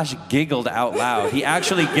then Josh giggled out loud. He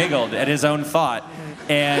actually giggled at his own thought.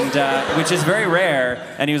 And which is very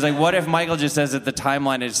rare. And he was like, what if Michael just says that the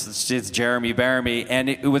timeline is Jeremy Bearimy? And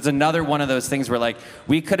it was another one of those things where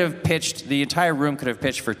we could have pitched, the entire room could have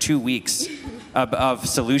pitched for 2 weeks of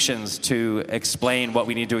solutions to explain what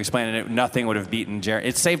we need to explain, and nothing would have beaten Jeremy.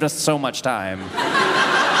 It saved us so much time.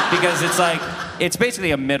 Because it's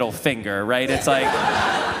basically a middle finger, right? It's like,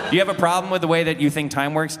 Do you have a problem with the way that you think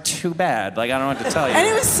time works? Too bad. Like, I don't know what to tell you. And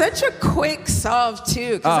it was such a quick solve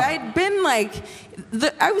too, because Oh. I'd been like,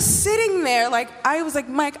 I was sitting there like, I was like,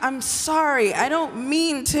 Mike, I'm sorry, I don't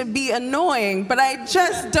mean to be annoying, but I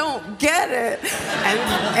just don't get it.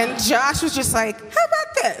 And Josh was just like, how about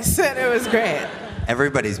this? And it was great.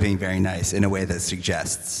 Everybody's being very nice in a way that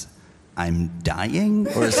suggests I'm dying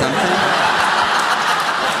or something.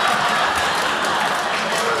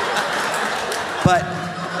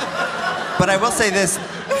 But I will say this.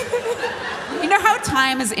 You know how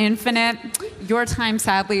time is infinite? Your time,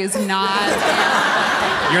 sadly, is not.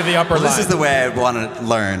 You're the upper line. This is the way I want to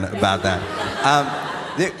learn about that.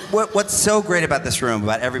 What's so great about this room,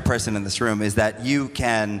 about every person in this room, is that you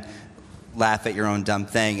can laugh at your own dumb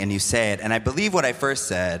thing and you say it. And I believe what I first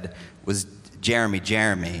said was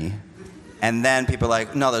Jeremy. And then people are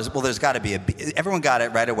like, no, there's got to be a B. Everyone got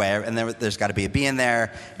it right away, and there's got to be a B in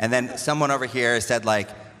there. And then someone over here said like,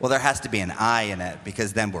 well, there has to be an I in it,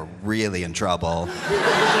 because then we're really in trouble for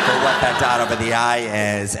what that dot over the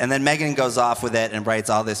I is. And then Megan goes off with it and writes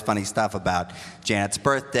all this funny stuff about Janet's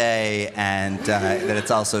birthday, and that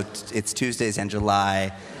it's Tuesdays in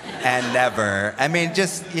July and never. I mean,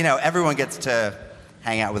 just, everyone gets to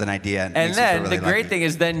hang out with an idea. And makes you then feel really the great lucky. thing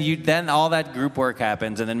is then all that group work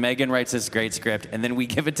happens, and then Megan writes this great script, and then we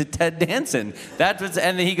give it to Ted Danson. And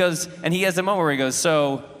then he goes, and he has a moment where he goes,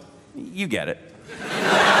 so you get it.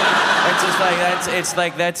 It's just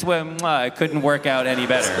like that's when it couldn't work out any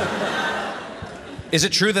better. Is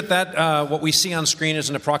it true that what we see on screen is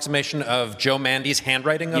an approximation of Joe Mandy's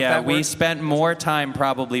handwriting of Yeah, that word? we spent more time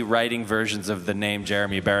probably writing versions of the name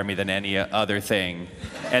Jeremy Bearimy than any other thing.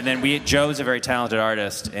 And then Joe's a very talented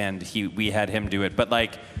artist, and we had him do it. But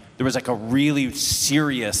there was a really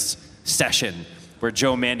serious session where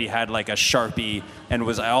Joe Mandy had a Sharpie and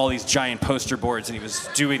was all these giant poster boards, and he was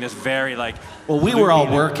doing this very Well, we were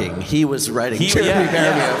all working. He was writing Jeremy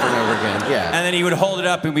Bearimy over and over again. Yeah. And then he would hold it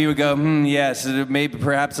up, and we would go, yes, maybe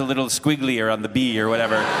perhaps a little squigglier on the B or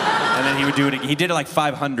whatever. And then he would do it. He did it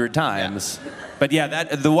 500 times. Yeah. But yeah,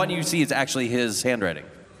 the one you see is actually his handwriting,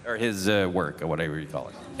 or his work, or whatever you call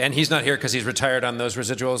it. And he's not here because he's retired on those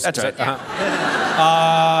residuals? That's right.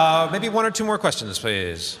 Maybe one or two more questions,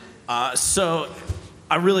 please. So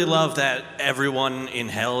I really love that everyone in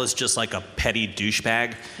hell is just like a petty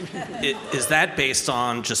douchebag. Is that based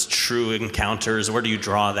on just true encounters? Where do you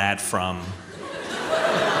draw that from?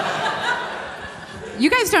 You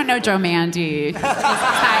guys don't know Joe Mandy. He's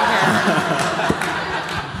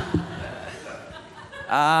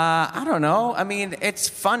I don't know. I mean, it's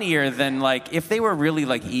funnier than if they were really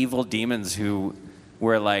evil demons who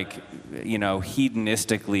were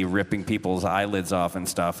hedonistically ripping people's eyelids off and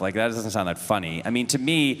stuff. That doesn't sound that funny. I mean, to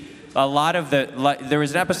me, a lot of there was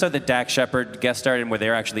an episode that Dax Shepard guest starred in where they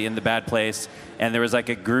were actually in the bad place, and there was a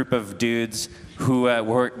group of dudes who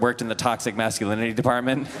worked in the toxic masculinity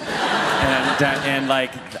department. And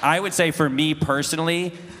I would say for me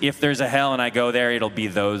personally, if there's a hell and I go there, it'll be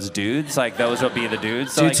those dudes. Those will be the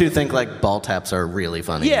dudes. So you two think ball taps are really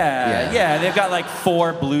funny? Yeah. They've got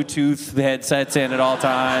 4 Bluetooth headsets in at all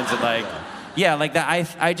times, and that.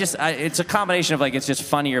 It's a combination of it's just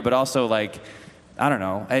funnier, but also I don't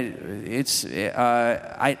know.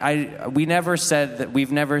 We never said that.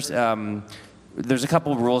 We've never. There's a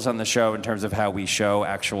couple of rules on the show in terms of how we show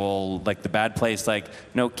actual, the bad place,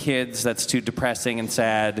 no kids, that's too depressing and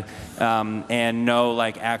sad, and no,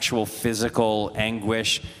 actual physical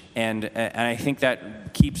anguish. And I think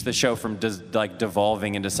that keeps the show from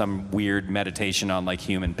devolving into some weird meditation on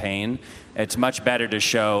human pain. It's much better to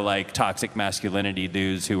show toxic masculinity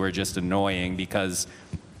dudes who are just annoying, because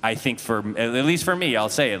I think at least for me, I'll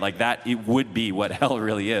say it that it would be what hell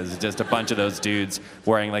really is. Just a bunch of those dudes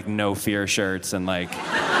wearing no fear shirts and what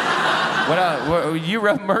you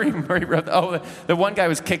wrote, Murray wrote. Oh, the one guy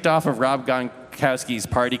was kicked off of Rob Gronkowski's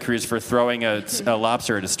party cruise for throwing a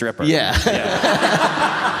lobster at a stripper. Yeah.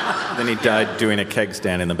 Then he died doing a keg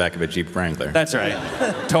stand in the back of a Jeep Wrangler. That's right.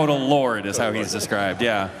 Total lord is how he's described.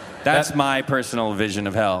 Yeah. That's my personal vision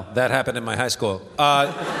of hell. That happened in my high school.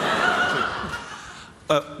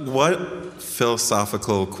 What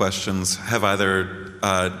philosophical questions have either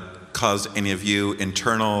caused any of you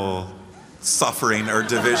internal suffering or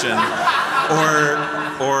division, or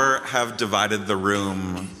have divided the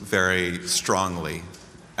room very strongly?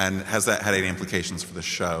 And has that had any implications for the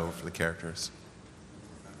show, for the characters?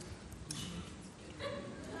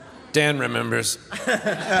 Dan remembers.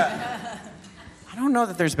 I don't know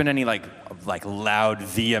that there's been any loud,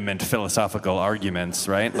 vehement philosophical arguments,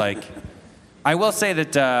 right? I will say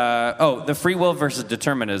that, the free will versus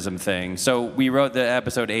determinism thing. So we wrote the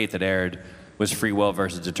episode 8 that aired was free will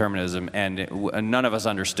versus determinism, and none of us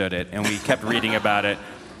understood it, and we kept reading about it.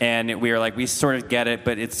 And we were like, we sort of get it,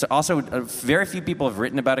 but it's also very few people have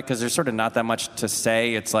written about it because there's sort of not that much to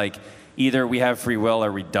say. It's like either we have free will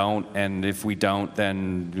or we don't, and if we don't,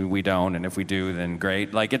 then we don't, and if we do, then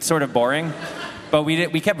great. Like, it's sort of boring. But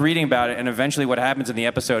we kept reading about it, and eventually what happens in the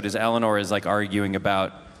episode is Eleanor is like arguing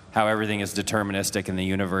about how everything is deterministic in the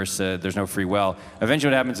universe, there's no free will.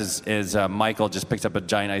 Eventually what happens is Michael just picks up a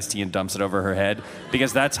giant iced tea and dumps it over her head,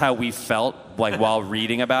 because that's how we felt like while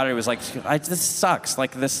reading about it. It was like, this sucks,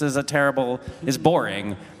 like this is is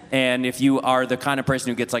boring. And if you are the kind of person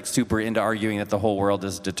who gets like super into arguing that the whole world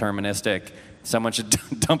is deterministic, someone should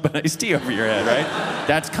dump an iced tea over your head, right?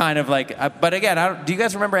 That's kind of like, but again, do you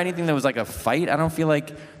guys remember anything that was like a fight? I don't feel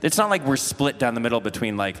like, it's not like we're split down the middle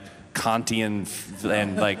between like Kantian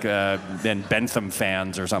and Bentham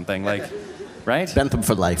fans or something, like, right? Bentham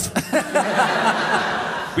for life.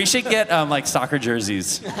 We should get like soccer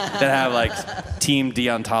jerseys that have like team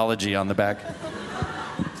deontology on the back.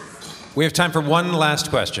 We have time for one last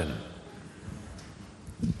question.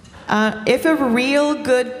 If a real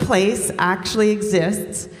good place actually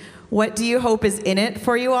exists, what do you hope is in it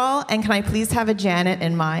for you all? And can I please have a Janet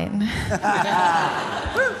in mine?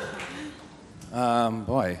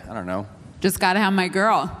 Boy, I don't know. Just gotta have my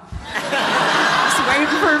girl. Just waiting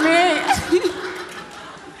for me.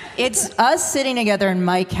 It's us sitting together and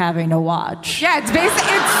Mike having to watch. Yeah, it's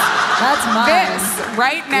basically, that's mine. this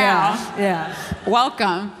right now. Yeah.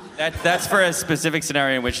 Welcome. That's for a specific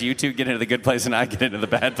scenario in which you two get into the good place and I get into the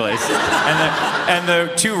bad place. And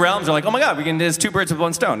the two realms are like, oh my God, there's two birds with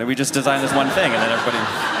one stone. And we just design this one thing, and then everybody...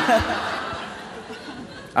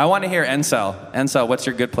 I want to hear Encel. Encel, what's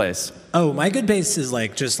your good place? Oh, my good place is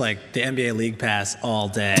just like the NBA League Pass all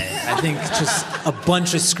day. I think just a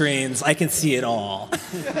bunch of screens. I can see it all.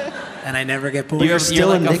 And I never get bored. You're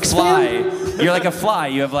like a fly. You're like a fly.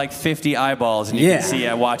 You have like 50 eyeballs, and you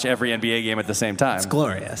can watch every NBA game at the same time. It's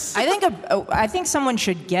glorious. I think someone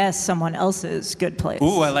should guess someone else's good place.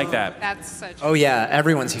 Ooh, I like that. That's such. Oh yeah,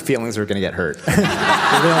 everyone's feelings are going to get hurt. Real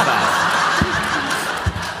bad.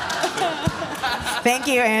 Thank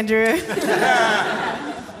you, Andrew.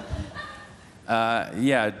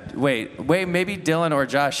 Wait. Maybe Dylan or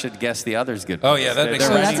Josh should guess the other's good place. Oh, yeah, that makes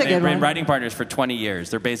sense. That's a good They've been one. writing partners for 20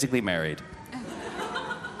 years. They're basically married.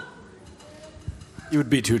 It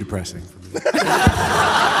would be too depressing for me.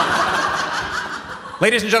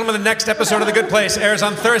 Ladies and gentlemen, the next episode of The Good Place airs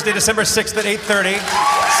on Thursday, December 6th at 8:30,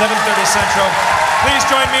 7:30 Central. Please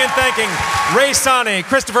join me in thanking Ray Sani,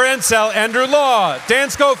 Christopher Encel, Andrew Law, Dan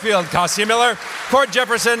Schofield, Cassia Miller, Cord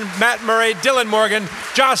Jefferson, Matt Murray, Dylan Morgan,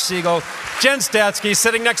 Josh Siegel, Jen Statsky,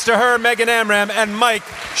 sitting next to her, Megan Amram, and Mike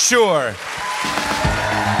Schur.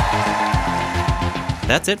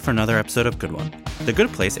 That's it for another episode of Good One. The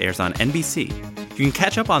Good Place airs on NBC. You can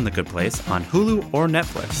catch up on The Good Place on Hulu or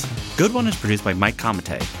Netflix. Good One is produced by Mike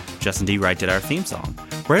Comite. Justin D. Wright did our theme song.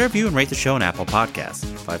 Rate, review, and rate the show on Apple Podcasts.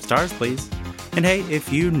 5 stars, please. And hey,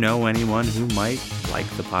 if you know anyone who might like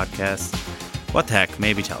the podcast, what the heck,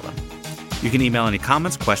 maybe tell them. You can email any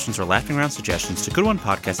comments, questions, or laughing around suggestions to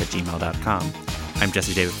goodonepodcast@gmail.com. I'm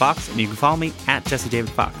Jesse David Fox, and you can follow me at Jesse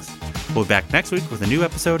David Fox. We'll be back next week with a new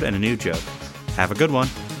episode and a new joke. Have a good one.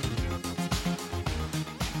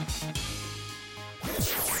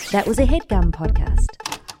 That was a HeadGum podcast.